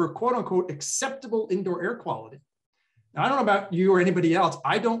standard for quote unquote acceptable indoor air quality. Now, I don't know about you or anybody else.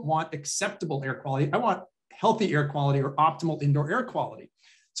 I don't want acceptable air quality. I want healthy air quality or optimal indoor air quality.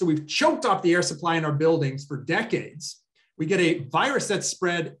 So we've choked off the air supply in our buildings for decades. We get a virus that's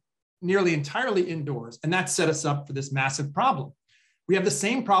spread nearly entirely indoors, and that set us up for this massive problem. We have the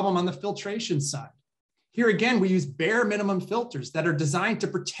same problem on the filtration side. Here again, we use bare minimum filters that are designed to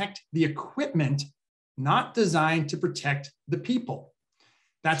protect the equipment, not designed to protect the people.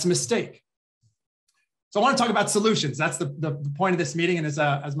 That's a mistake. So I want to talk about solutions. That's the point of this meeting. And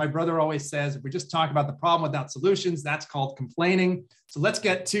as my brother always says, if we just talk about the problem without solutions, that's called complaining. So let's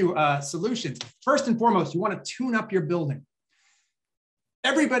get to solutions. First and foremost, you want to tune up your building.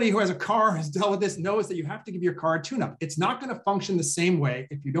 Everybody who has a car has dealt with this knows that you have to give your car a tune-up. It's not going to function the same way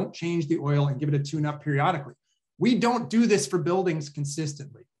if you don't change the oil and give it a tune-up periodically. We don't do this for buildings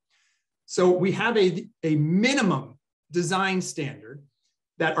consistently. So we have a minimum design standard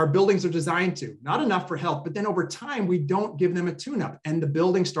that our buildings are designed to. Not enough for health, but then over time, we don't give them a tune-up and the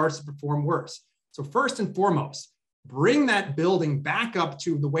building starts to perform worse. So first and foremost, bring that building back up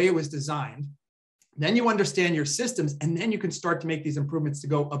to the way it was designed. Then you understand your systems, and then you can start to make these improvements to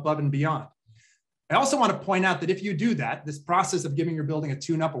go above and beyond. I also want to point out that if you do that, this process of giving your building a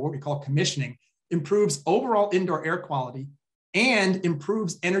tune-up, or what we call commissioning, improves overall indoor air quality and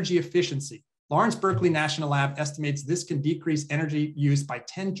improves energy efficiency. Lawrence Berkeley National Lab estimates this can decrease energy use by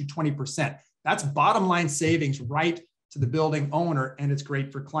 10 to 20%. That's bottom line savings right to the building owner, and it's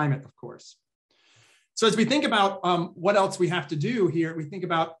great for climate, of course. So as we think about what else we have to do here, we think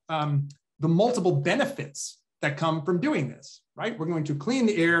about the multiple benefits that come from doing this, right? We're going to clean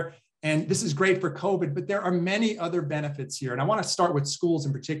the air, and this is great for COVID, but there are many other benefits here. And I want to start with schools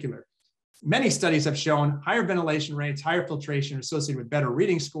in particular. Many studies have shown higher ventilation rates, higher filtration are associated with better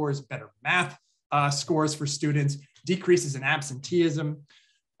reading scores, better math scores for students, decreases in absenteeism.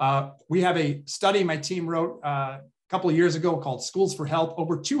 We have a study my team wrote a couple of years ago called Schools for Health,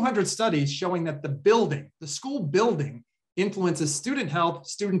 over 200 studies showing that the school building influences student health,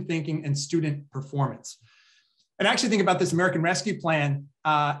 student thinking, and student performance. And actually think about this American Rescue Plan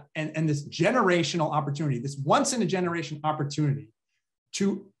and this generational opportunity, this once in a generation opportunity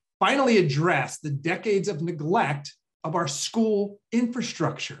to finally address the decades of neglect of our school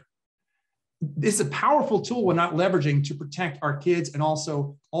infrastructure. This is a powerful tool we're not leveraging to protect our kids and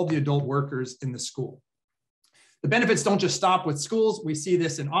also all the adult workers in the school. The benefits don't just stop with schools. We see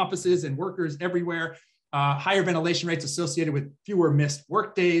this in offices and workers everywhere. Higher ventilation rates associated with fewer missed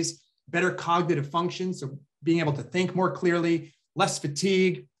work days, better cognitive function, so being able to think more clearly, less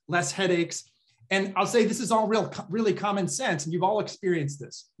fatigue, less headaches. And I'll say this is all really common sense, and you've all experienced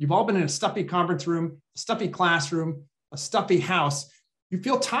this. You've all been in a stuffy conference room, a stuffy classroom, a stuffy house. You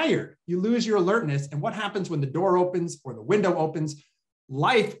feel tired, you lose your alertness, and what happens when the door opens or the window opens?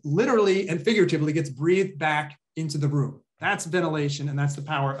 Life literally and figuratively gets breathed back into the room. That's ventilation, and that's the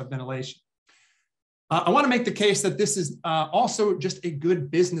power of ventilation. I want to make the case that this is also just a good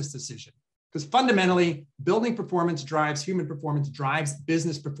business decision, because fundamentally, building performance drives human performance, drives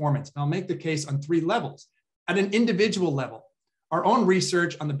business performance. And I'll make the case on 3 levels. At an individual level, our own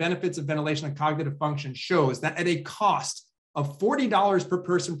research on the benefits of ventilation and cognitive function shows that at a cost of $40 per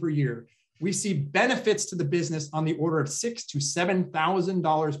person per year, we see benefits to the business on the order of $6,000 to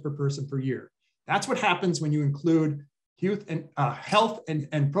 $7,000 per person per year. That's what happens when you include health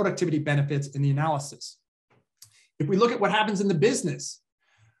and productivity benefits in the analysis. If we look at what happens in the business,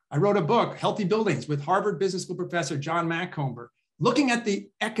 I wrote a book, Healthy Buildings, with Harvard Business School professor John Macomber, looking at the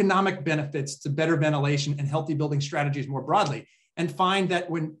economic benefits to better ventilation and healthy building strategies more broadly, and find that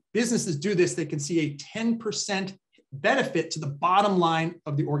when businesses do this, they can see a 10% benefit to the bottom line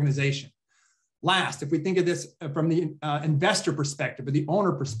of the organization. Last, if we think of this from the investor perspective or the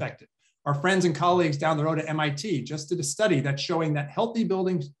owner perspective, our friends and colleagues down the road at MIT just did a study that's showing that healthy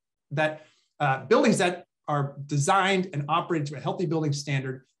buildings, buildings that are designed and operated to a healthy building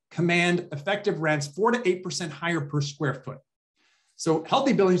standard command effective rents 4 to 8% higher per square foot. So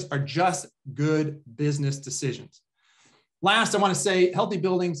healthy buildings are just good business decisions. Last, I want to say healthy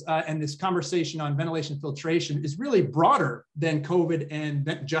buildings and this conversation on ventilation and filtration is really broader than COVID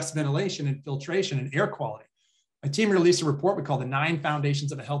and just ventilation and filtration and air quality. My team released a report we call the 9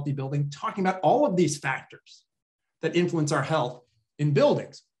 Foundations of a Healthy Building, talking about all of these factors that influence our health in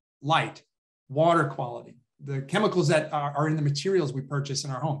buildings: light, water quality, the chemicals that are in the materials we purchase in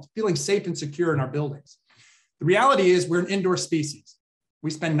our homes, feeling safe and secure in our buildings. The reality is we're an indoor species.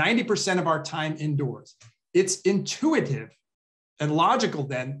 We spend 90% of our time indoors. It's intuitive and logical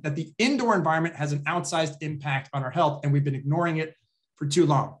then that the indoor environment has an outsized impact on our health, and we've been ignoring it for too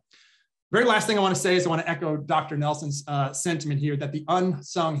long. Very last thing I want to say is I want to echo Dr. Nelson's sentiment here that the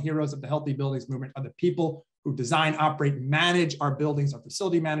unsung heroes of the healthy buildings movement are the people who design, operate, manage our buildings, our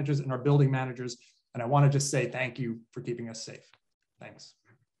facility managers and our building managers. And I want to just say thank you for keeping us safe. Thanks.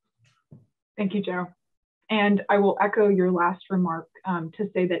 Thank you, Joe. And I will echo your last remark to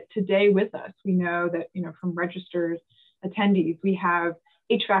say that today with us, we know that, from registered attendees, we have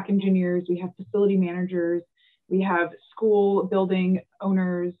HVAC engineers, we have facility managers, we have school building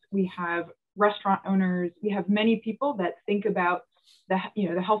owners, we have restaurant owners, we have many people that think about the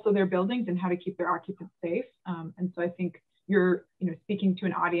health of their buildings and how to keep their occupants safe. And so I think you're speaking to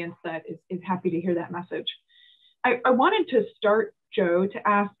an audience that is happy to hear that message. I wanted to start, Joe, to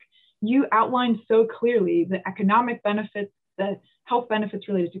ask, you outlined so clearly the economic benefits, the health benefits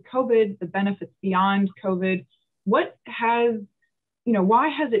related to COVID, the benefits beyond COVID. Why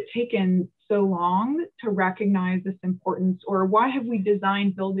has it taken so long to recognize this importance, or why have we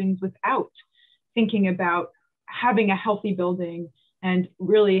designed buildings without thinking about having a healthy building and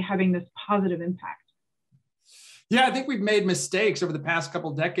really having this positive impact? Yeah, I think we've made mistakes over the past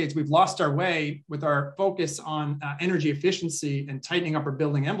couple of decades. We've lost our way with our focus on energy efficiency and tightening up our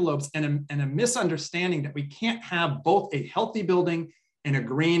building envelopes, and a misunderstanding that we can't have both a healthy building and a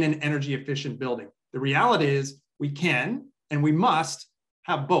green and energy efficient building. The reality is we can and we must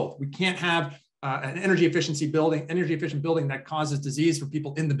have both. We can't have an energy efficient building that causes disease for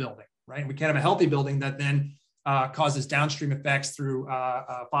people in the building, right? And we can't have a healthy building that then causes downstream effects through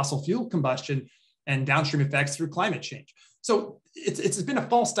fossil fuel combustion and downstream effects through climate change. So it's been a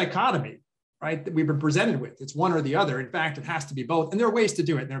false dichotomy, right, that we've been presented with. It's one or the other. In fact, it has to be both. And there are ways to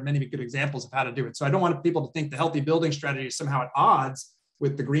do it. There are many good examples of how to do it. So I don't want people to think the healthy building strategy is somehow at odds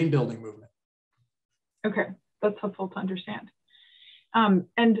with the green building movement. Okay, that's helpful to understand.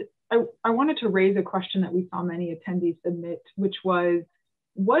 And I wanted to raise a question that we saw many attendees submit, which was,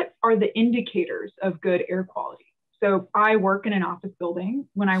 what are the indicators of good air quality? So I work in an office building.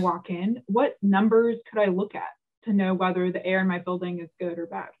 When I walk in, what numbers could I look at to know whether the air in my building is good or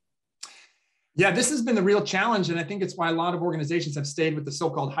bad? Yeah, this has been the real challenge. And I think it's why a lot of organizations have stayed with the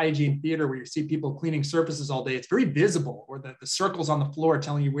so-called hygiene theater, where you see people cleaning surfaces all day. It's very visible, or the circles on the floor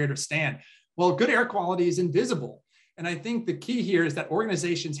telling you where to stand. Well, good air quality is invisible. And I think the key here is that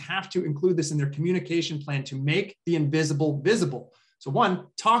organizations have to include this in their communication plan to make the invisible visible. So one,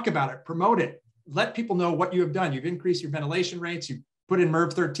 talk about it, promote it, let people know what you have done. You've increased your ventilation rates, you put in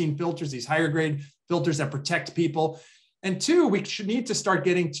MERV 13 filters, these higher grade filters that protect people. And two, we should need to start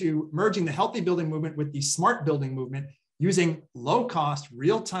getting to merging the healthy building movement with the smart building movement, using low cost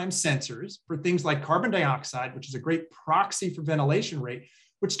real-time sensors for things like carbon dioxide, which is a great proxy for ventilation rate,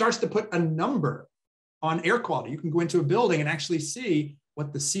 which starts to put a number on air quality. You can go into a building and actually see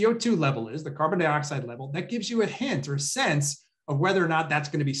what the CO2 level is, the carbon dioxide level. That gives you a hint or a sense of whether or not that's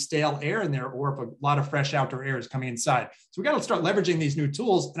going to be stale air in there, or if a lot of fresh outdoor air is coming inside. So we got to start leveraging these new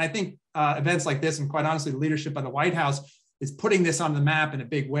tools. And I think events like this, and quite honestly, the leadership by the White House, is putting this on the map in a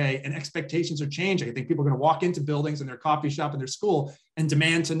big way, and expectations are changing. I think people are going to walk into buildings in their coffee shop and their school and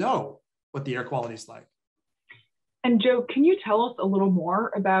demand to know what the air quality is like. And Joe, can you tell us a little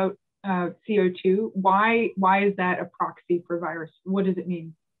more about CO2? Why is that a proxy for virus? What does it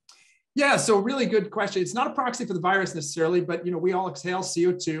mean? Yeah, so really good question. It's not a proxy for the virus necessarily, but we all exhale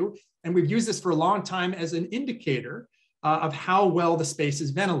CO2, and we've used this for a long time as an indicator of how well the space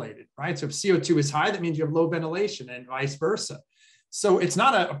is ventilated, right? So if CO2 is high, that means you have low ventilation, and vice versa. So it's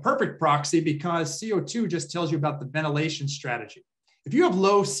not a perfect proxy, because CO2 just tells you about the ventilation strategy. If you have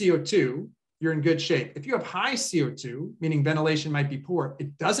low CO2, you're in good shape. If you have high CO2, meaning ventilation might be poor,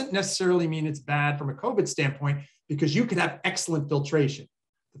 it doesn't necessarily mean it's bad from a COVID standpoint, because you could have excellent filtration.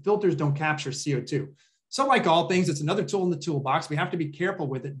 The filters don't capture CO2. So like all things, it's another tool in the toolbox. We have to be careful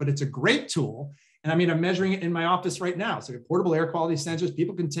with it, but it's a great tool. And I mean, I'm measuring it in my office right now. So we have portable air quality sensors.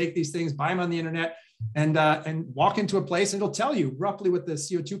 People can take these things, buy them on the internet, and walk into a place, and it'll tell you roughly what the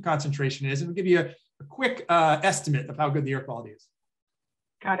CO2 concentration is. And it'll give you a quick estimate of how good the air quality is.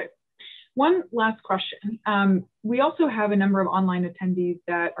 Got it. One last question. We also have a number of online attendees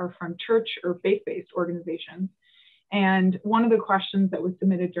that are from church or faith-based organizations. And one of the questions that was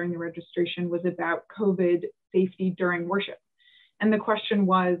submitted during the registration was about COVID safety during worship. And the question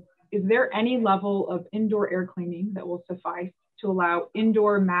was, is there any level of indoor air cleaning that will suffice to allow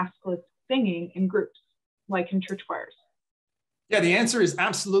indoor maskless singing in groups, like in church choirs? Yeah, the answer is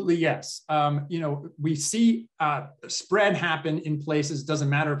absolutely yes. We see spread happen in places, doesn't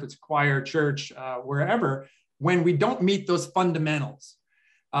matter if it's choir, church, wherever, when we don't meet those fundamentals.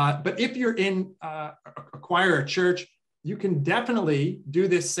 But if you're in a choir or church, you can definitely do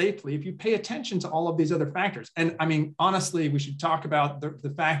this safely if you pay attention to all of these other factors. And I mean, honestly, we should talk about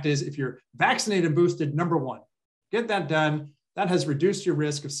the fact is, if you're vaccinated and boosted, number one, get that done. That has reduced your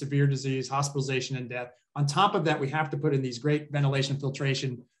risk of severe disease, hospitalization, and death. On top of that, we have to put in these great ventilation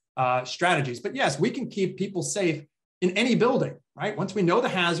filtration strategies. But yes, we can keep people safe in any building, right? Once we know the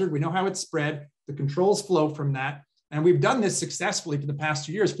hazard, we know how it's spread, the controls flow from that. And we've done this successfully for the past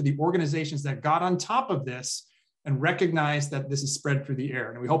 2 years for the organizations that got on top of this and recognized that this is spread through the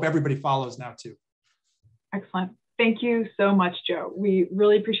air. And we hope everybody follows now too. Excellent. Thank you so much, Joe. We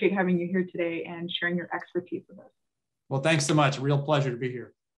really appreciate having you here today and sharing your expertise with us. Well, thanks so much. Real pleasure to be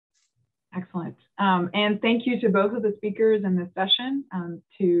here. Excellent. And thank you to both of the speakers in this session,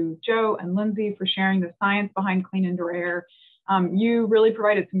 to Joe and Lindsay for sharing the science behind clean indoor air. You really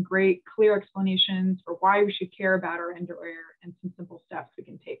provided some great, clear explanations for why we should care about our indoor air and some simple steps we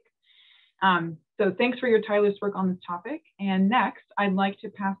can take. So thanks for your tireless work on this topic. And next, I'd like to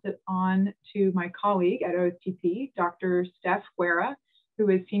pass it on to my colleague at OSTP, Dr. Steph Guerra, who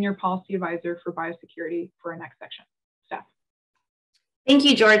is Senior Policy Advisor for Biosecurity, for our next section. Steph. Thank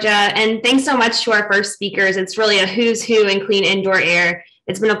you, Georgia. And thanks so much to our first speakers. It's really a who's who in clean indoor air.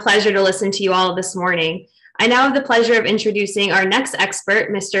 It's been a pleasure to listen to you all this morning. I now have the pleasure of introducing our next expert,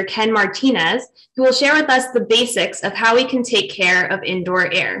 Mr. Ken Martinez, who will share with us the basics of how we can take care of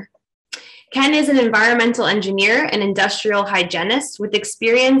indoor air. Ken is an environmental engineer and industrial hygienist with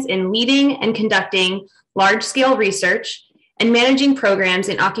experience in leading and conducting large-scale research and managing programs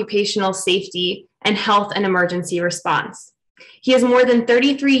in occupational safety and health and emergency response. He has more than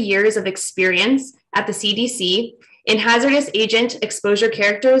 33 years of experience at the CDC in hazardous agent exposure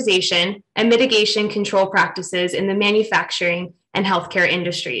characterization and mitigation control practices in the manufacturing and healthcare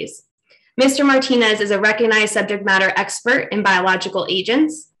industries. Mr. Martinez is a recognized subject matter expert in biological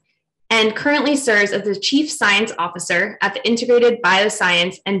agents and currently serves as the Chief Science Officer at the Integrated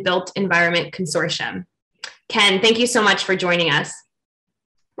Bioscience and Built Environment Consortium. Ken, thank you so much for joining us.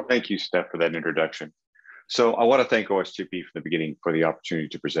 Thank you, Steph, for that introduction. So I want to thank OSTP from the beginning for the opportunity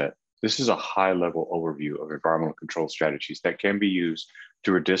to present. This is a high-level overview of environmental control strategies that can be used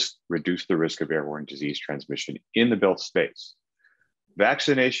to reduce the risk of airborne disease transmission in the built space.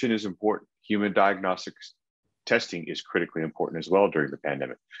 Vaccination is important. Human diagnostics testing is critically important as well during the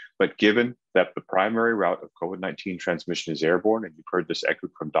pandemic. But given that the primary route of COVID-19 transmission is airborne, and you've heard this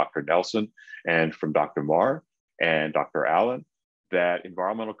echoed from Dr. Nelson and from Dr. Marr and Dr. Allen, that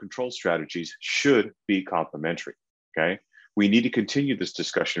environmental control strategies should be complementary, okay? We need to continue this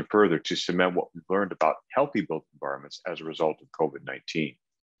discussion further to cement what we've learned about healthy built environments as a result of COVID-19.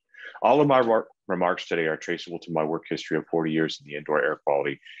 All of my remarks today are traceable to my work history of 40 years in the indoor air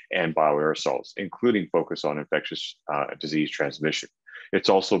quality and bioaerosols, including focus on infectious disease transmission. It's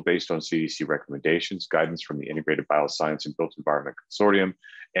also based on CDC recommendations, guidance from the Integrated Bioscience and Built Environment Consortium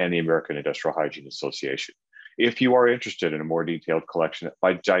and the American Industrial Hygiene Association. If you are interested in a more detailed collection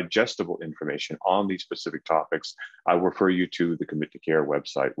of digestible information on these specific topics, I refer you to the Commit to Care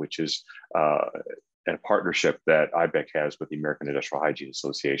website, which is a partnership that IBEC has with the American Industrial Hygiene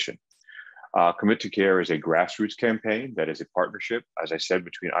Association. Commit to Care is a grassroots campaign that is a partnership, as I said,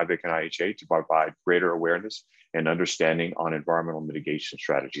 between IBEC and IHA to provide greater awareness and understanding on environmental mitigation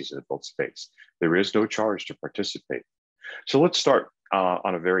strategies in the built space. There is no charge to participate. So let's start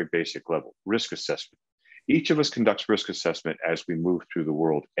on a very basic level, risk assessment. Each of us conducts risk assessment as we move through the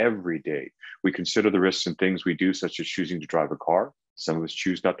world every day. We consider the risks in things we do, such as choosing to drive a car. Some of us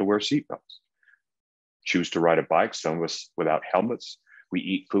choose not to wear seatbelts, choose to ride a bike, some of us without helmets. We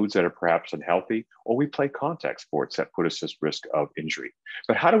eat foods that are perhaps unhealthy, or we play contact sports that put us at risk of injury.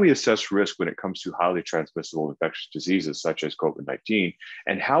 But how do we assess risk when it comes to highly transmissible infectious diseases such as COVID-19?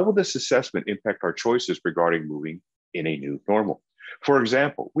 And how will this assessment impact our choices regarding moving in a new normal? For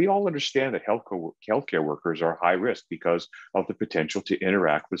example, we all understand that healthcare workers are high risk because of the potential to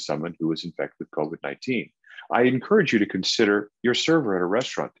interact with someone who is infected with COVID-19. I encourage you to consider your server at a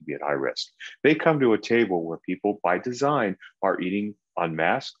restaurant to be at high risk. They come to a table where people by design are eating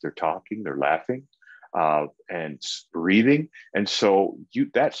unmasked, they're talking, they're laughing, and breathing. And so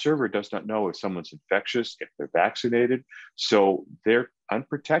that server does not know if someone's infectious, if they're vaccinated. So they're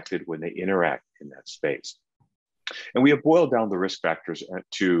unprotected when they interact in that space. And we have boiled down the risk factors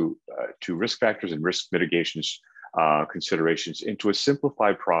to risk factors and risk mitigations considerations into a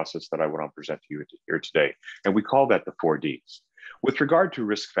simplified process that I want to present to you here today. And we call that the 4 Ds. With regard to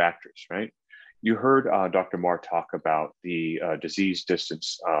risk factors, right? You heard Dr. Marr talk about the disease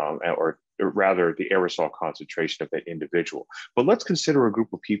distance, or rather the aerosol concentration of that individual. But let's consider a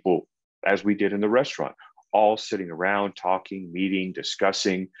group of people, as we did in the restaurant, all sitting around, talking, meeting,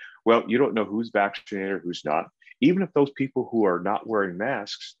 discussing. Well, you don't know who's vaccinated or who's not. Even if those people who are not wearing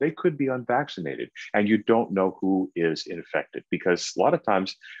masks, they could be unvaccinated, and you don't know who is infected, because a lot of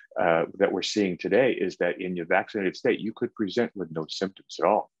times that we're seeing today is that in your vaccinated state, you could present with no symptoms at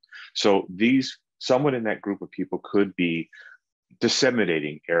all. So someone in that group of people could be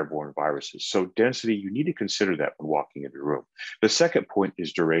disseminating airborne viruses. So density, you need to consider that when walking into a room. The second point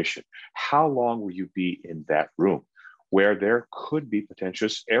is duration. How long will you be in that room where there could be potential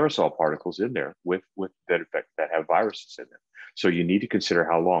aerosol particles in there that have viruses in them? So you need to consider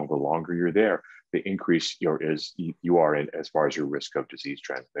how long. The longer you're there, the increase you are in as far as your risk of disease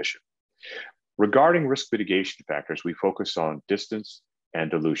transmission. Regarding risk mitigation factors, we focus on distance and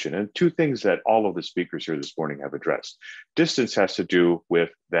dilution. And two things that all of the speakers here this morning have addressed. Distance has to do with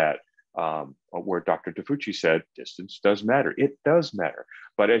that, where Dr. DeFucci said, distance does matter. It does matter.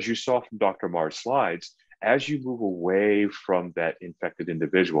 But as you saw from Dr. Marr's slides, as you move away from that infected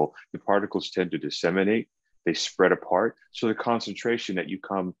individual, the particles tend to disseminate, they spread apart. So the concentration that you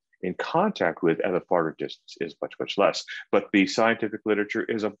come in contact with at a farther distance is much, much less. But the scientific literature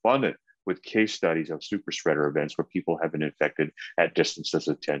is abundant with case studies of super spreader events where people have been infected at distances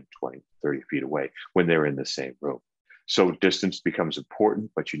of 10, 20, 30 feet away when they're in the same room. So distance becomes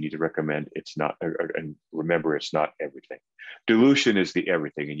important, but you need to recommend it's not, and remember, it's not everything. Dilution is the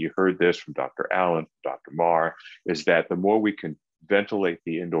everything. And you heard this from Dr. Allen, Dr. Marr, is that the more we can ventilate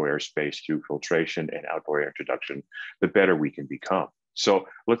the indoor air space through filtration and outdoor air introduction, the better we can become. So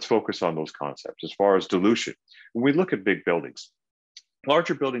let's focus on those concepts. As far as dilution, when we look at big buildings,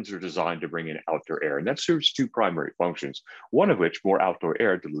 Larger buildings are designed to bring in outdoor air, and that serves two primary functions, one of which, more outdoor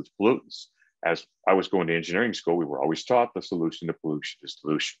air, dilutes pollutants. As I was going to engineering school, we were always taught the solution to pollution is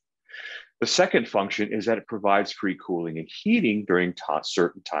dilution. The second function is that it provides free cooling and heating during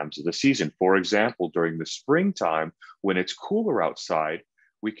certain times of the season. For example, during the springtime, when it's cooler outside,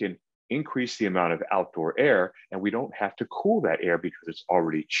 we can increase the amount of outdoor air, and we don't have to cool that air because it's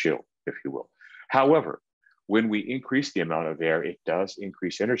already chilled, if you will. However, when we increase the amount of air, it does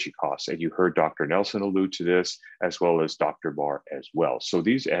increase energy costs. And you heard Dr. Nelson allude to this, as well as Dr. Barr as well. So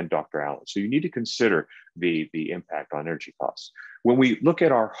these, and Dr. Allen. So you need to consider the impact on energy costs. When we look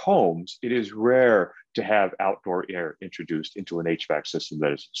at our homes, it is rare to have outdoor air introduced into an HVAC system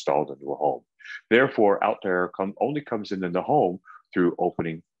that is installed into a home. Therefore, outdoor air only comes in the home through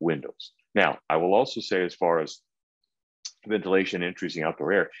opening windows. Now, I will also say, as far as ventilation introducing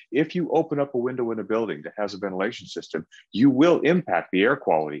outdoor air, if you open up a window in a building that has a ventilation system, you will impact the air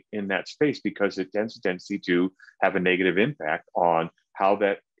quality in that space, because it tends a tendency to have a negative impact on how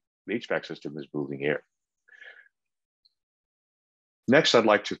that HVAC system is moving air. Next, I'd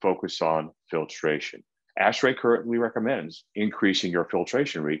like to focus on filtration. ASHRAE currently recommends increasing your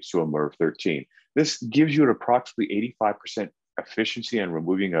filtration rates to a MERV 13. This gives you an approximately 85% efficiency and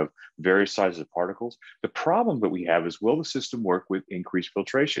removing of various sizes of particles. The problem that we have is, will the system work with increased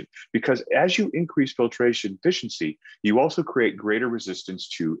filtration? Because as you increase filtration efficiency, you also create greater resistance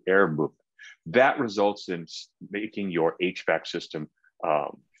to air movement. That results in making your HVAC system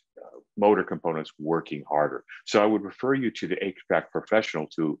motor components working harder. So I would refer you to the HVAC professional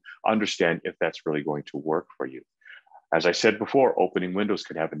to understand if that's really going to work for you. As I said before, opening windows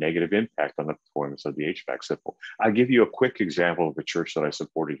can have a negative impact on the performance of the HVAC system. I'll give you a quick example of a church that I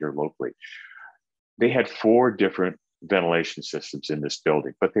supported here locally. They had 4 different ventilation systems in this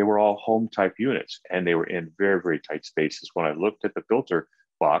building, but they were all home type units, and they were in very, very tight spaces. When I looked at the filter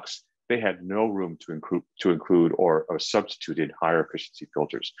box, they had no room to include or substitute in higher efficiency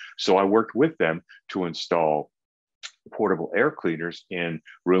filters. So I worked with them to install portable air cleaners in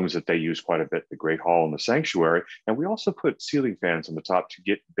rooms that they use quite a bit, the Great Hall and the sanctuary. And we also put ceiling fans on the top to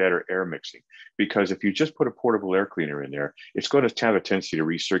get better air mixing. Because if you just put a portable air cleaner in there, it's going to have a tendency to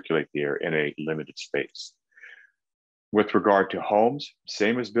recirculate the air in a limited space. With regard to homes,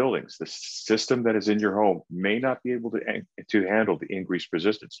 same as buildings, the system that is in your home may not be able to handle the increased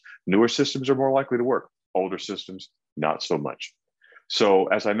resistance. Newer systems are more likely to work. Older systems, not so much. So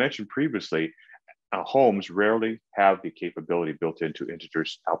as I mentioned previously, homes rarely have the capability built in to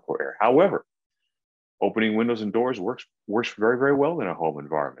introduce outdoor air. However, opening windows and doors works very, very well in a home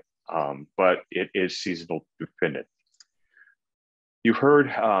environment, but it is seasonal dependent. You've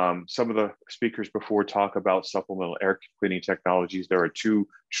heard some of the speakers before talk about supplemental air cleaning technologies. There are 2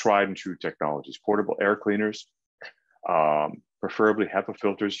 tried and true technologies: portable air cleaners, preferably HEPA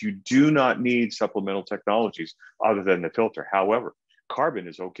filters. You do not need supplemental technologies other than the filter. However, carbon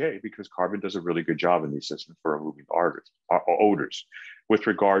is okay, because carbon does a really good job in these systems for removing odors. With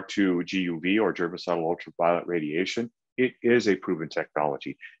regard to GUV, or germicidal ultraviolet radiation, it is a proven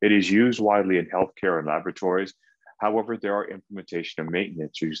technology. It is used widely in healthcare and laboratories. However, there are implementation and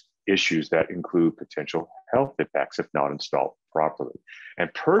maintenance issues that include potential health impacts if not installed properly.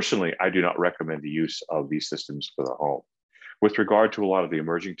 And personally, I do not recommend the use of these systems for the home. With regard to a lot of the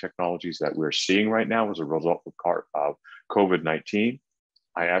emerging technologies that we're seeing right now as a result of COVID-19,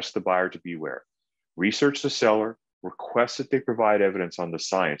 I ask the buyer to beware. Research the seller, request that they provide evidence on the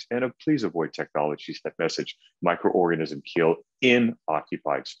science, and please avoid technologies that message microorganism kill in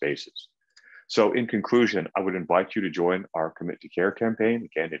occupied spaces. So in conclusion, I would invite you to join our Commit to Care campaign.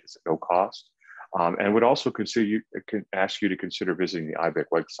 Again, it is at no cost. And would also ask you to consider visiting the IBEC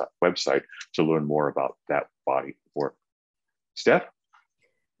website to learn more about that body of work. Steph?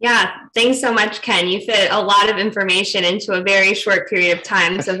 Yeah, thanks so much, Ken. You fit a lot of information into a very short period of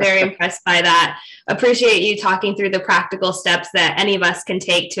time, so very impressed by that. Appreciate you talking through the practical steps that any of us can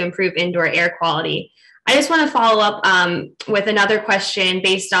take to improve indoor air quality. I just want to follow up with another question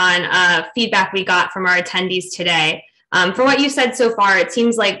based on feedback we got from our attendees today. From what you said so far, it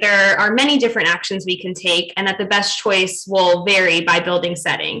seems like there are many different actions we can take and that the best choice will vary by building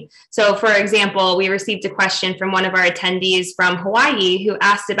setting. So for example, we received a question from one of our attendees from Hawaii who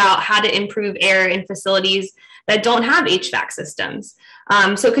asked about how to improve air in facilities that don't have HVAC systems.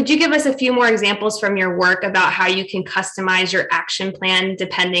 So could you give us a few more examples from your work about how you can customize your action plan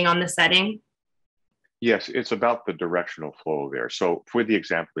depending on the setting? Yes, it's about the directional flow of air. So for the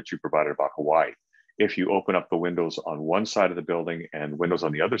example that you provided about Hawaii, If you open up the windows on one side of the building and windows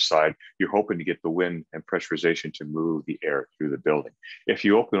on the other side, you're hoping to get the wind and pressurization to move the air through the building. If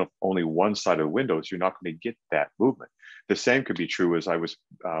you open up only one side of the windows, you're not going to get that movement. The same could be true as I was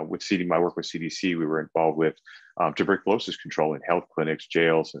with my work with CDC, we were involved with tuberculosis control in health clinics,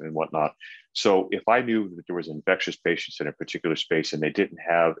 jails, and whatnot. So if I knew that there was infectious patients in a particular space and they didn't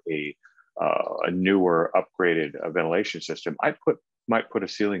have a newer, upgraded ventilation system, I might put a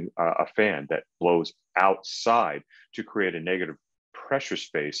fan that blows outside to create a negative pressure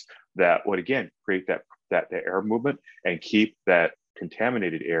space that would again create that air movement and keep that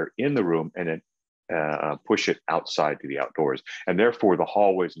contaminated air in the room and then push it outside to the outdoors. And therefore the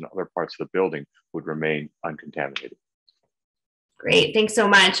hallways and other parts of the building would remain uncontaminated. Great, thanks so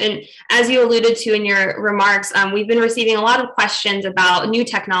much. And as you alluded to in your remarks, we've been receiving a lot of questions about new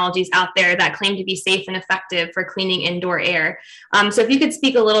technologies out there that claim to be safe and effective for cleaning indoor air. So if you could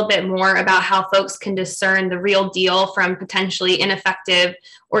speak a little bit more about how folks can discern the real deal from potentially ineffective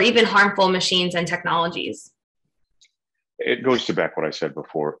or even harmful machines and technologies. It goes to back what I said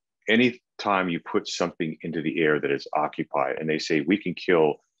before. Anytime you put something into the air that is occupied and they say we can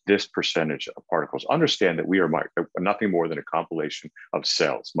kill this percentage of particles, understand that we are nothing more than a compilation of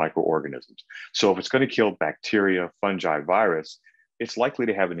cells, microorganisms. So if it's going to kill bacteria, fungi, virus, it's likely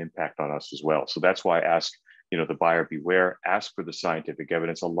to have an impact on us as well. So that's why I ask, the buyer beware, ask for the scientific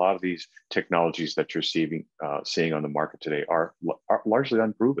evidence. A lot of these technologies that you're seeing on the market today are largely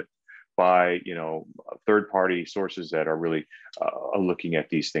unproven by third-party sources that are really looking at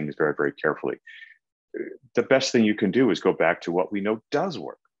these things very, very carefully. The best thing you can do is go back to what we know does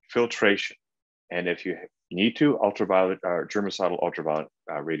work. Filtration. And if you need to, ultraviolet or germicidal ultraviolet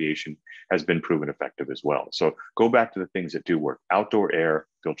radiation has been proven effective as well. So go back to the things that do work. Outdoor air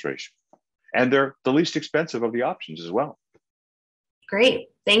filtration. And they're the least expensive of the options as well. Great,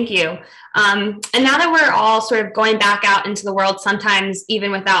 thank you. And now that we're all sort of going back out into the world, sometimes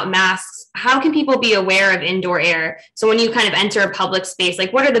even without masks, how can people be aware of indoor air? So when you kind of enter a public space,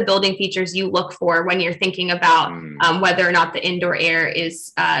 like what are the building features you look for when you're thinking about whether or not the indoor air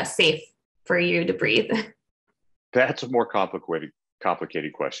is safe for you to breathe? That's a more complicated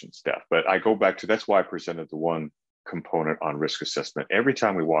question, Steph. But I go back to, that's why I presented the one component on risk assessment. Every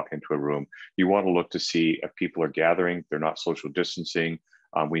time we walk into a room, you want to look to see if people are gathering, they're not social distancing.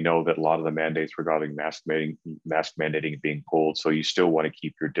 We know that a lot of the mandates regarding mask mandating being pulled, so you still want to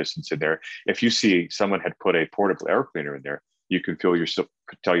keep your distance in there. If you see someone had put a portable air cleaner in there, you can tell yourself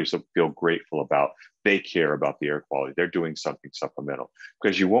feel grateful about they care about the air quality. They're doing something supplemental,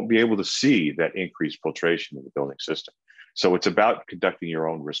 because you won't be able to see that increased filtration in the building system. So it's about conducting your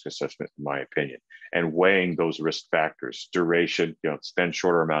own risk assessment, in my opinion, and weighing those risk factors, duration, spend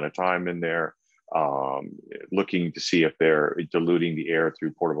shorter amount of time in there, looking to see if they're diluting the air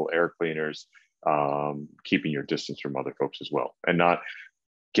through portable air cleaners, keeping your distance from other folks as well, and not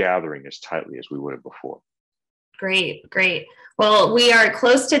gathering as tightly as we would have before. Great, great. Well, we are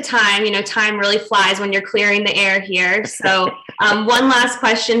close to time. Time really flies when you're clearing the air here. So one last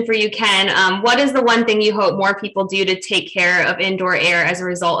question for you, Ken. What is the one thing you hope more people do to take care of indoor air as a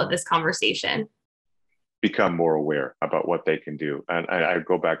result of this conversation? Become more aware about what they can do. And I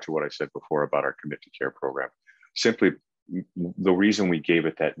go back to what I said before about our Commit to Care program. Simply, the reason we gave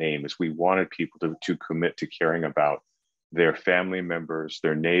it that name is we wanted people to commit to caring about their family members,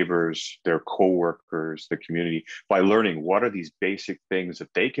 their neighbors, their coworkers, the community, by learning what are these basic things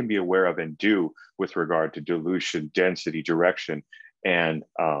that they can be aware of and do with regard to dilution, density, direction, and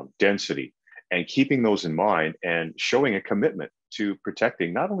density, and keeping those in mind and showing a commitment to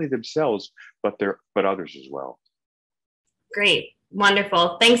protecting not only themselves, but others as well. Great.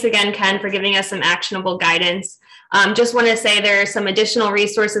 Wonderful. Thanks again, Ken, for giving us some actionable guidance. Just want to say there are some additional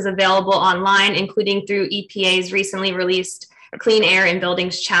resources available online, including through EPA's recently released Clean Air in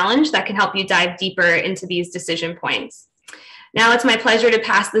Buildings Challenge that can help you dive deeper into these decision points. Now it's my pleasure to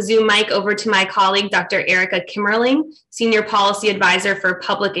pass the Zoom mic over to my colleague, Dr. Erica Kimmerling, Senior Policy Advisor for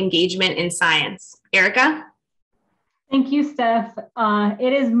Public Engagement in Science. Erica? Thank you, Steph.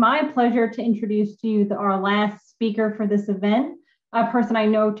 It is my pleasure to introduce to you our last speaker for this event, a person I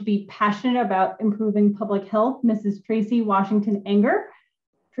know to be passionate about improving public health, Mrs. Tracy Washington Enger.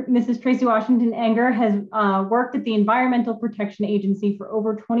 Mrs. Tracy Washington Enger has worked at the Environmental Protection Agency for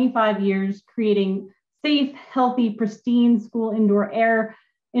over 25 years, creating safe, healthy, pristine school indoor air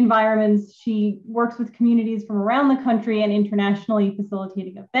environments. She works with communities from around the country and internationally,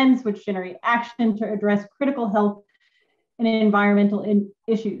 facilitating events which generate action to address critical health and environmental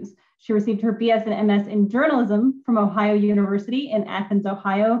issues. She received her BS and MS in journalism from Ohio University in Athens,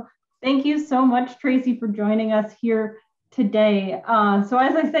 Ohio. Thank you so much, Tracy, for joining us here today. So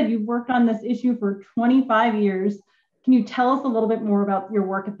as I said, you've worked on this issue for 25 years. Can you tell us a little bit more about your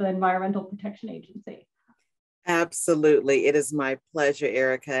work at the Environmental Protection Agency? Absolutely. It is my pleasure,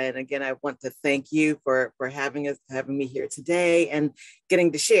 Erica. And again, I want to thank you for having me here today and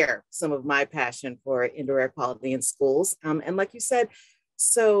getting to share some of my passion for indoor air quality in schools. And like you said,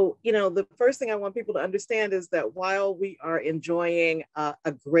 so, the first thing I want people to understand is that while we are enjoying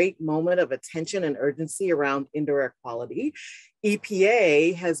a great moment of attention and urgency around indoor air quality,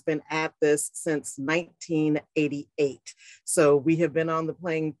 EPA has been at this since 1988. So we have been on the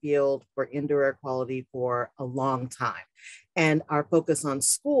playing field for indoor air quality for a long time. And our focus on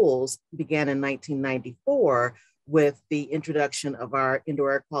schools began in 1994 with the introduction of our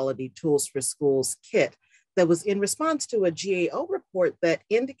Indoor Air Quality Tools for Schools kit that was in response to a GAO report that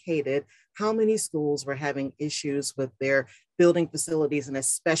indicated how many schools were having issues with their building facilities and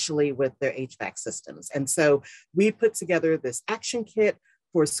especially with their HVAC systems. And so we put together this action kit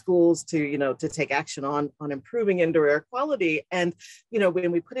for schools to take action on improving indoor air quality. And,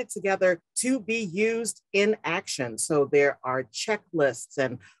 when we put it together to be used in action. So there are checklists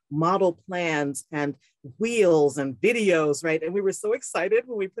and model plans and wheels and videos, right? And we were so excited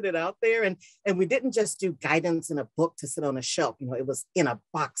when we put it out there, and we didn't just do guidance in a book to sit on a shelf. It was in a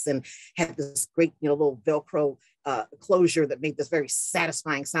box and had this great, little Velcro closure that made this very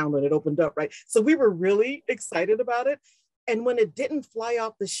satisfying sound when it opened up, right? So we were really excited about it. And when it didn't fly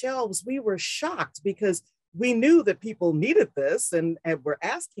off the shelves, we were shocked because we knew that people needed this and were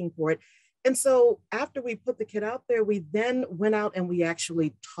asking for it. And so after we put the kit out there, we then went out and we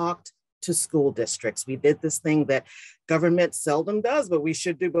actually talked to school districts. We did this thing that government seldom does, but we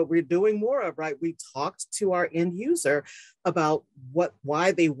should do, but we're doing more of, right? We talked to our end user about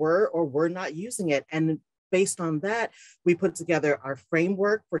why they were or were not using it. And based on that, we put together our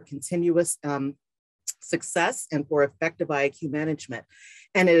framework for continuous success and for effective IAQ management.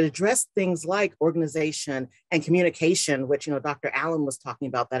 And it addressed things like organization and communication, which, Dr. Allen was talking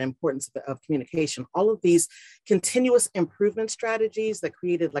about, that importance of communication, all of these continuous improvement strategies that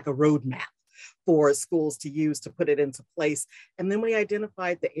created like a roadmap for schools to use to put it into place. And then we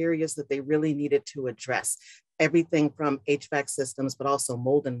identified the areas that they really needed to address. Everything from HVAC systems, but also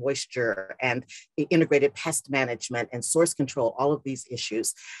mold and moisture and integrated pest management and source control, all of these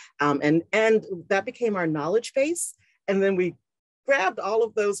issues. And that became our knowledge base. And then we grabbed all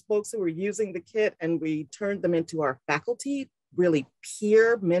of those folks who were using the kit and we turned them into our faculty, really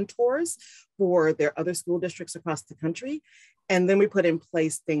peer mentors for their other school districts across the country. And then we put in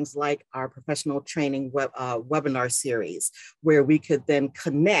place things like our professional training webinar series, where we could then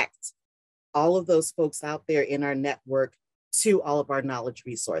connect all of those folks out there in our network to all of our knowledge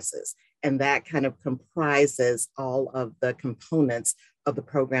resources. And that kind of comprises all of the components of the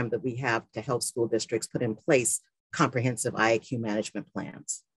program that we have to help school districts put in place comprehensive IAQ management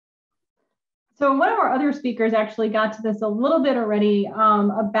plans. So one of our other speakers actually got to this a little bit already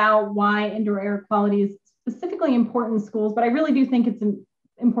about why indoor air quality is specifically important in schools, but I really do think it's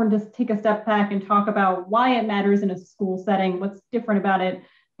important to take a step back and talk about why it matters in a school setting, what's different about it.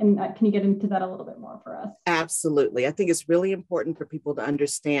 And can you get into that a little bit more for us? Absolutely. I think it's really important for people to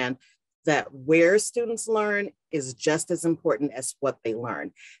understand that where students learn is just as important as what they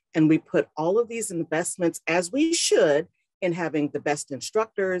learn. And we put all of these investments, as we should, in having the best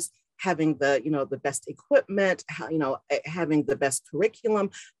instructors, having the best equipment, having the best curriculum.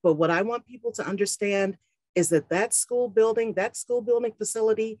 But what I want people to understand is that school building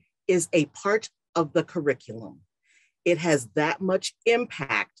facility is a part of the curriculum. It has that much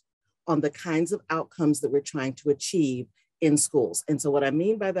impact on the kinds of outcomes that we're trying to achieve in schools. And so what I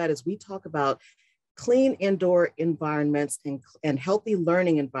mean by that is we talk about clean indoor environments and healthy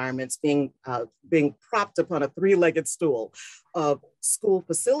learning environments being propped upon a three-legged stool of school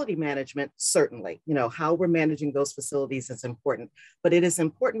facility management. Certainly, how we're managing those facilities is important, but it is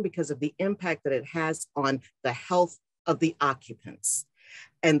important because of the impact that it has on the health of the occupants.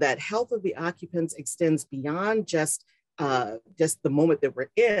 And that health of the occupants extends beyond just the moment that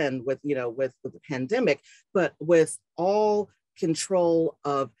we're in with the pandemic, but with all control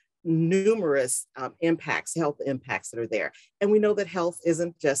of numerous health impacts that are there. And we know that health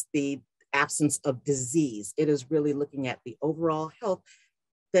isn't just the absence of disease. It is really looking at the overall health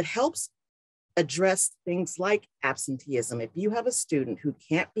that helps address things like absenteeism. If you have a student who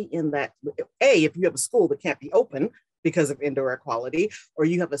can't be in that, if you have a school that can't be open because of indoor air quality, or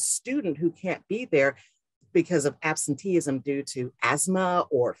you have a student who can't be there because of absenteeism due to asthma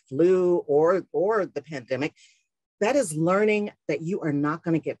or flu or the pandemic, that is learning that you are not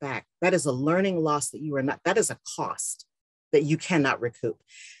going to get back. That is a learning loss that is a cost that you cannot recoup.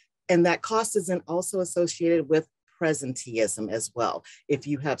 And that cost is then also associated with presenteeism as well. If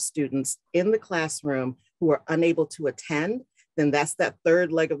you have students in the classroom who are unable to attend, then that's that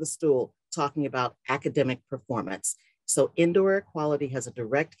third leg of the stool talking about academic performance. So indoor air quality has a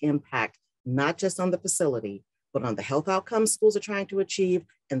direct impact, not just on the facility, but on the health outcomes schools are trying to achieve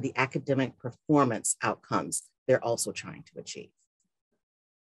and the academic performance outcomes they're also trying to achieve.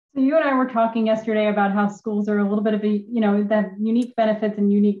 So you and I were talking yesterday about how schools are a little bit of a, they have unique benefits and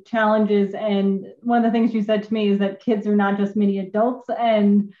unique challenges. And one of the things you said to me is that kids are not just mini adults,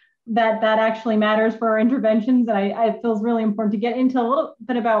 and that actually matters for our interventions. And it feels really important to get into a little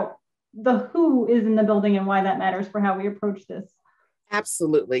bit about the who is in the building and why that matters for how we approach this.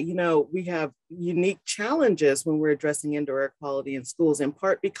 Absolutely. We have unique challenges when we're addressing indoor air quality in schools, in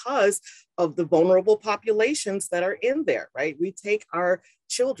part because of the vulnerable populations that are in there, right? We take our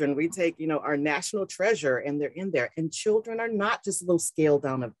children, we take, our national treasure, and they're in there. And children are not just a little scaled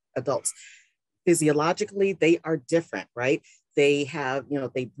down of adults. Physiologically, they are different, right? They have,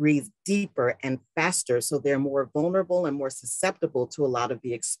 they breathe deeper and faster, so they're more vulnerable and more susceptible to a lot of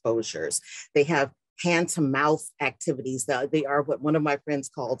the exposures. They have hand to mouth activities. That they are what one of my friends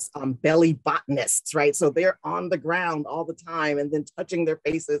calls belly botanists, right? So they're on the ground all the time and then touching their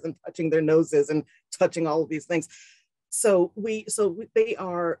faces and touching their noses and touching all of these things. So they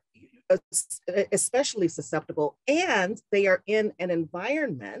are especially susceptible, and they are in an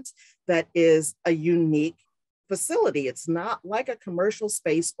environment that is a unique facility. It's not like a commercial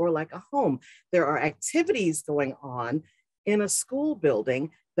space or like a home. There are activities going on in a school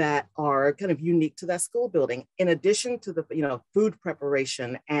building that are kind of unique to that school building, in addition to the food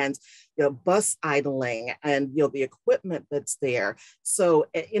preparation and bus idling and the equipment that's there. So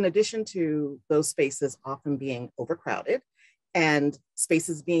in addition to those spaces often being overcrowded and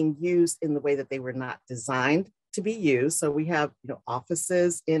spaces being used in the way that they were not designed to be used. So we have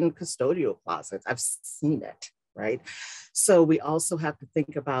offices in custodial closets. I've seen it, right? So we also have to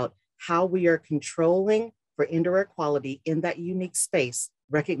think about how we are controlling for indoor air quality in that unique space,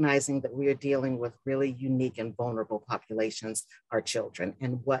 recognizing that we are dealing with really unique and vulnerable populations, our children,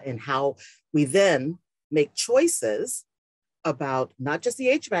 and how we then make choices about not just the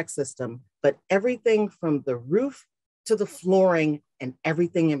HVAC system, but everything from the roof to the flooring and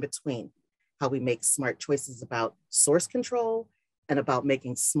everything in between. How we make smart choices about source control and about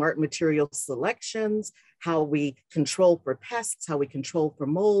making smart material selections, how we control for pests, how we control for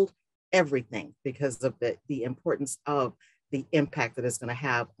mold, everything, because of the importance of the impact that it's going to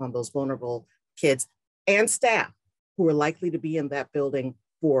have on those vulnerable kids and staff who are likely to be in that building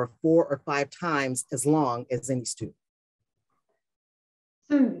for 4 or 5 times as long as any student.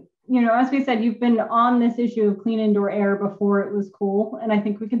 So, as we said, you've been on this issue of clean indoor air before it was cool, and I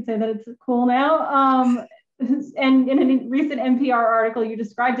think we can say that it's cool now. And in a recent NPR article, you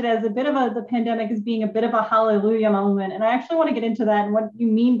described it as the pandemic as being a bit of a hallelujah moment. And I actually want to get into that and what you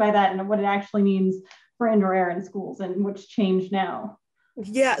mean by that and what it actually means for indoor air in schools and what's changed now.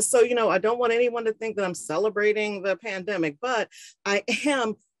 Yeah, so, I don't want anyone to think that I'm celebrating the pandemic, but I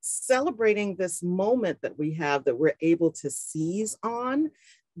am celebrating this moment that we have that we're able to seize on,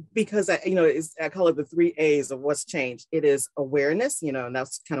 because I call it the 3 A's of what's changed. It is awareness, and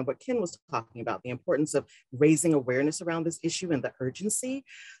that's kind of what Ken was talking about, the importance of raising awareness around this issue and the urgency.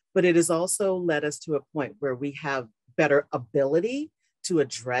 But it has also led us to a point where we have better ability to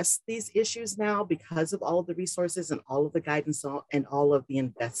address these issues now because of all of the resources and all of the guidance and all of the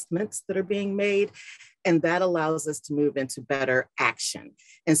investments that are being made. And that allows us to move into better action.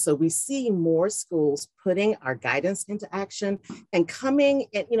 And so we see more schools putting our guidance into action and coming,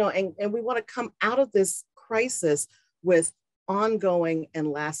 and we want to come out of this crisis with ongoing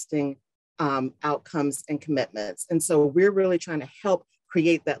and lasting outcomes and commitments. And so we're really trying to help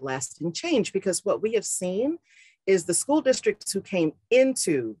create that lasting change, because what we have seen is the school districts who came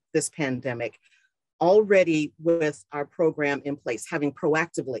into this pandemic already with our program in place, having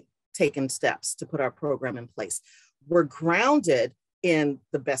proactively taken steps to put our program in place, were grounded in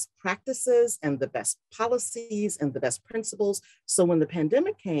the best practices and the best policies and the best principles. So when the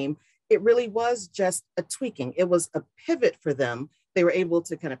pandemic came, it really was just a tweaking. It was a pivot for them. They were able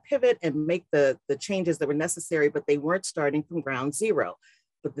to kind of pivot and make the changes that were necessary, but they weren't starting from ground zero.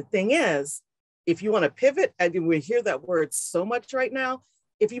 But the thing is, if you want to pivot, and we hear that word so much right now,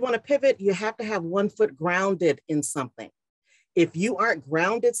 if you want to pivot, you have to have one foot grounded in something. If you aren't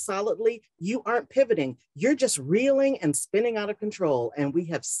grounded solidly, you aren't pivoting. You're just reeling and spinning out of control. And we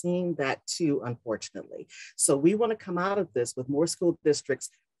have seen that too, unfortunately. So we want to come out of this with more school districts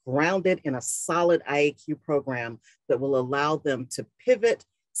grounded in a solid IAQ program that will allow them to pivot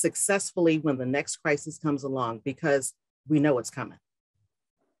successfully when the next crisis comes along, because we know it's coming.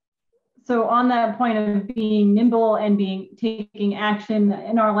 So on that point of being nimble and taking action,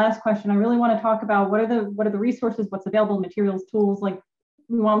 in our last question, I really want to talk about what are the resources, what's available, materials, tools. Like,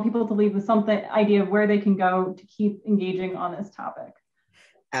 we want people to leave with something idea of where they can go to keep engaging on this topic.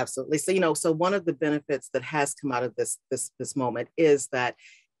 Absolutely. So, so one of the benefits that has come out of this moment is that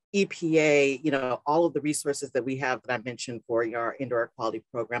EPA, all of the resources that we have that I mentioned for our indoor air quality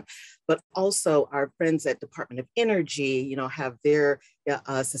program, but also our friends at Department of Energy, have their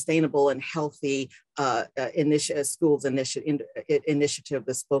sustainable and healthy schools initiative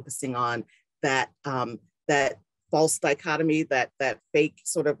that's focusing on that false dichotomy, that fake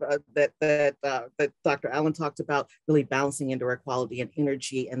sort of that Dr. Allen talked about, really balancing indoor air quality and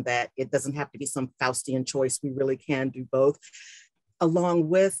energy, and that it doesn't have to be some Faustian choice. We really can do both, along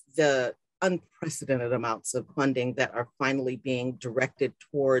with the unprecedented amounts of funding that are finally being directed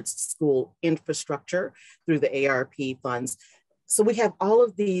towards school infrastructure through the ARP funds. So we have all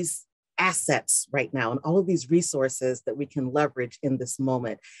of these assets right now and all of these resources that we can leverage in this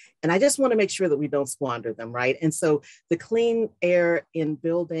moment. And I just want to make sure that we don't squander them, right? And so the Clean Air in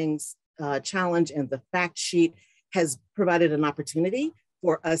Buildings Challenge and the fact sheet has provided an opportunity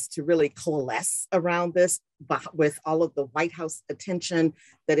for us to really coalesce around this, with all of the White House attention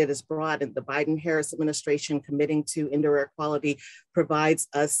that it has brought, and the Biden-Harris administration committing to indoor air quality provides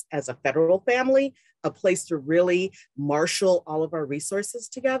us as a federal family a place to really marshal all of our resources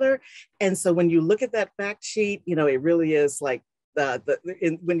together. And so when you look at that fact sheet, it really is like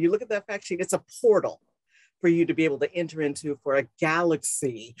when you look at that fact sheet, it's a portal for you to be able to enter into for a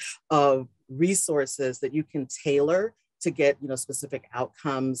galaxy of resources that you can tailor to get specific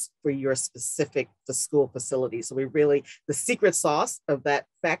outcomes for your specific school facility. So the secret sauce of that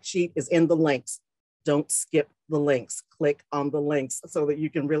fact sheet is in the links. Don't skip the links. Click on the links so that you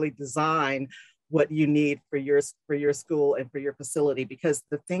can really design what you need for your school and for your facility. Because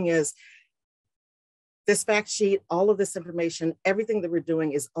the thing is, this fact sheet, all of this information, everything that we're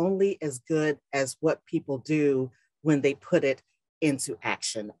doing is only as good as what people do when they put it into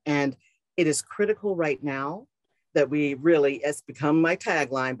action. And it is critical right now that we really, it's become my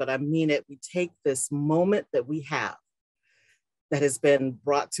tagline, but I mean it, we take this moment that we have that has been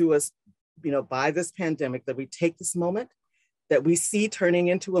brought to us, by this pandemic, that we take this moment that we see turning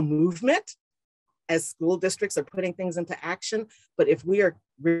into a movement as school districts are putting things into action. But if we are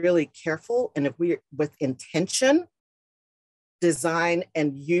really careful and if we, with intention, design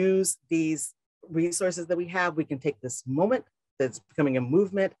and use these resources that we have, we can take this moment that's becoming a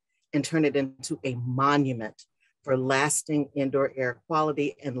movement and turn it into a monument for lasting indoor air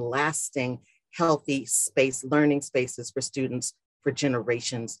quality and lasting healthy learning spaces for students for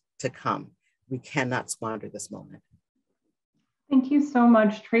generations to come. We cannot squander this moment. Thank you so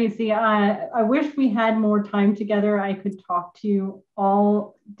much, Tracy. I wish we had more time together. I could talk to you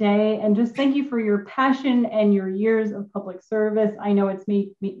all day, and just thank you for your passion and your years of public service. I know it's made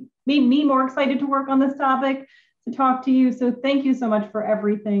me more excited to work on this topic, to talk to you. So thank you so much for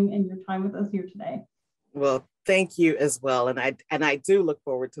everything and your time with us here today. Well, thank you as well. And I do look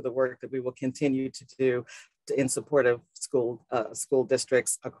forward to the work that we will continue to do in support of school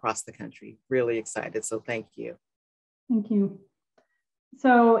districts across the country. Really excited. So thank you. Thank you.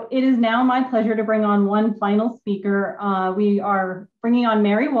 So it is now my pleasure to bring on one final speaker. We are bringing on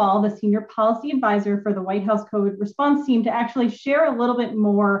Mary Wall, the Senior Policy Advisor for the White House COVID Response Team, to actually share a little bit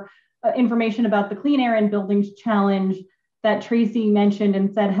more information about the Clean Air in Buildings Challenge that Tracy mentioned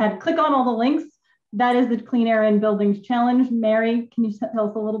and said click on all the links. That is the Clean Air in Buildings Challenge. Mary, can you tell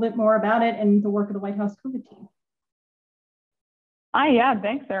us a little bit more about it and the work of the White House COVID team? Hi, yeah,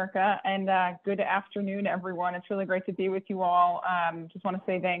 thanks, Erica, and good afternoon, everyone. It's really great to be with you all. Just want to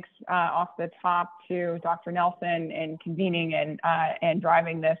say thanks off the top to Dr. Nelson in convening and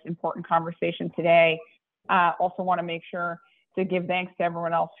driving this important conversation today. Also want to make sure to give thanks to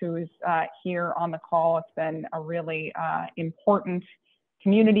everyone else who is here on the call. It's been a really important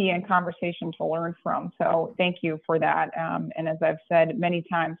community and conversation to learn from. So thank you for that. And as I've said many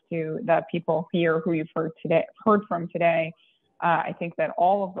times to the people here who you've heard from today, I think that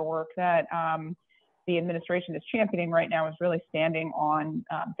all of the work that the administration is championing right now is really standing on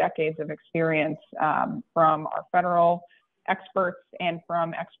decades of experience from our federal experts and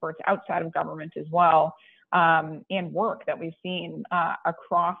from experts outside of government as well, and work that we've seen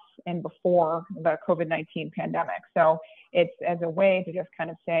across and before the COVID-19 pandemic. So it's as a way to just kind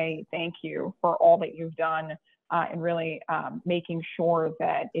of say thank you for all that you've done and really making sure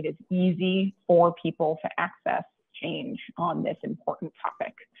that it is easy for people to access change on this important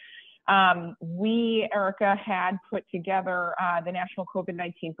topic. We, Erica, had put together the National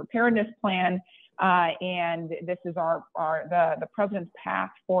COVID-19 Preparedness Plan And this is the president's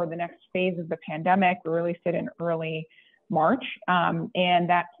path for the next phase of the pandemic. We released it in early March. And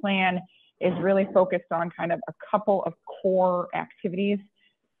that plan is really focused on kind of a couple of core activities.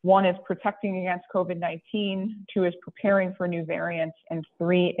 One is protecting against COVID-19, 2 is preparing for new variants, and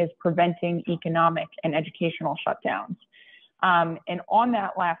 3 is preventing economic and educational shutdowns. And on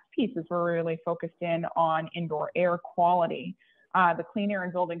that last piece is where we're really focused in on indoor air quality. The Clean Air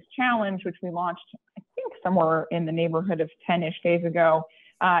in Buildings Challenge, which we launched, I think, somewhere in the neighborhood of 10-ish days ago,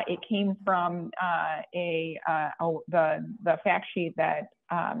 it came from the fact sheet that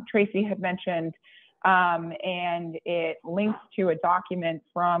Tracy had mentioned, and it links to a document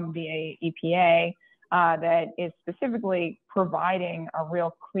from the EPA that is specifically providing a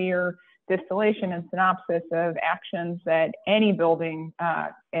real clear distillation and synopsis of actions that any building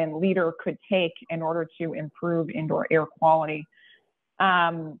and leader could take in order to improve indoor air quality.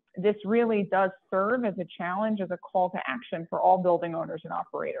 This really does serve as a challenge, as a call to action for all building owners and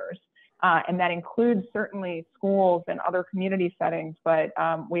operators. And that includes certainly schools and other community settings, but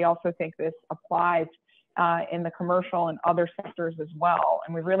we also think this applies in the commercial and other sectors as well.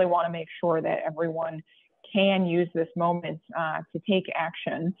 And we really want to make sure that everyone can use this moment to take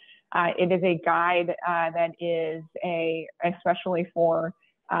action. It is a guide that is especially for,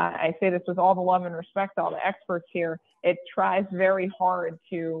 I say this with all the love and respect to all the experts here, it tries very hard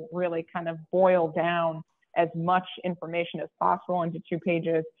to really kind of boil down as much information as possible into 2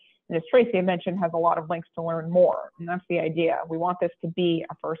 pages. And as Tracy had mentioned, has a lot of links to learn more. And that's the idea. We want this to be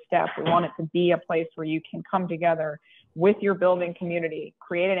a first step. We want it to be a place where you can come together with your building community,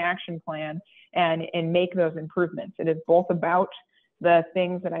 create an action plan, and make those improvements. It is both about the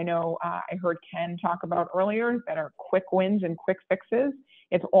things that I know I heard Ken talk about earlier that are quick wins and quick fixes.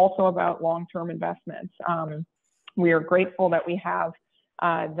 It's also about long-term investments. We are grateful that we have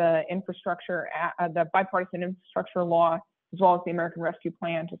the infrastructure, the bipartisan infrastructure law, as well as the American Rescue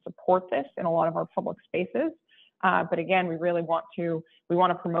Plan to support this in a lot of our public spaces. But again, we really want to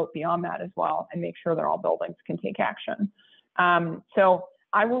promote beyond that as well and make sure that all buildings can take action. So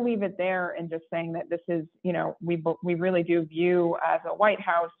I will leave it there and just saying that this is, we really do view as a White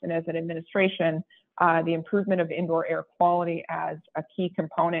House and as an administration, the improvement of indoor air quality as a key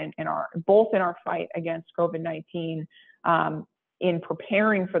component both in our fight against COVID-19, in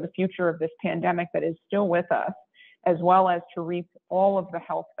preparing for the future of this pandemic that is still with us, as well as to reap all of the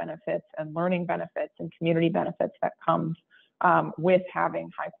health benefits and learning benefits and community benefits that comes with having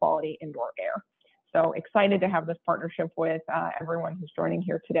high quality indoor air. So excited to have this partnership with everyone who's joining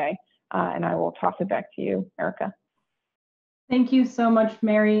here today. And I will toss it back to you, Erica. Thank you so much,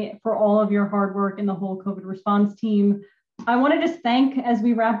 Mary, for all of your hard work and the whole COVID response team. I want to just as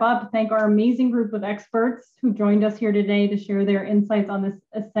we wrap up, thank our amazing group of experts who joined us here today to share their insights on this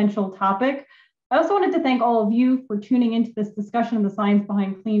essential topic. I also wanted to thank all of you for tuning into this discussion of the science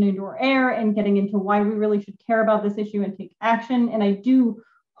behind clean indoor air and getting into why we really should care about this issue and take action. And I do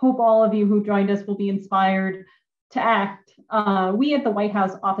hope all of you who joined us will be inspired to act. We at the White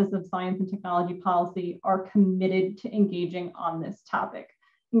House Office of Science and Technology Policy are committed to engaging on this topic,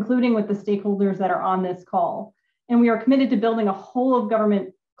 including with the stakeholders that are on this call. And we are committed to building a whole of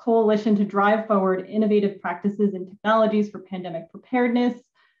government coalition to drive forward innovative practices and technologies for pandemic preparedness.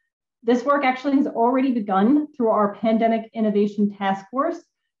 This work actually has already begun through our Pandemic Innovation Task Force,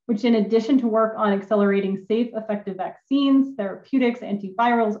 which in addition to work on accelerating safe, effective vaccines, therapeutics,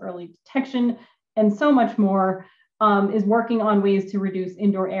 antivirals, early detection, and so much more, is working on ways to reduce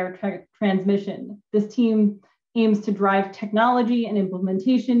indoor air transmission. This team aims to drive technology and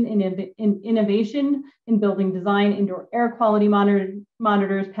implementation in innovation in building design, indoor air quality monitors,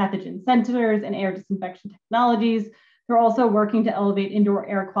 pathogen sensors, and air disinfection technologies. They're also working to elevate indoor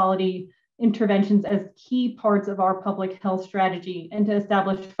air quality interventions as key parts of our public health strategy and to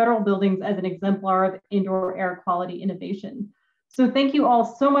establish federal buildings as an exemplar of indoor air quality innovation. So thank you all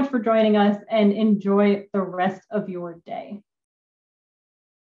so much for joining us and enjoy the rest of your day.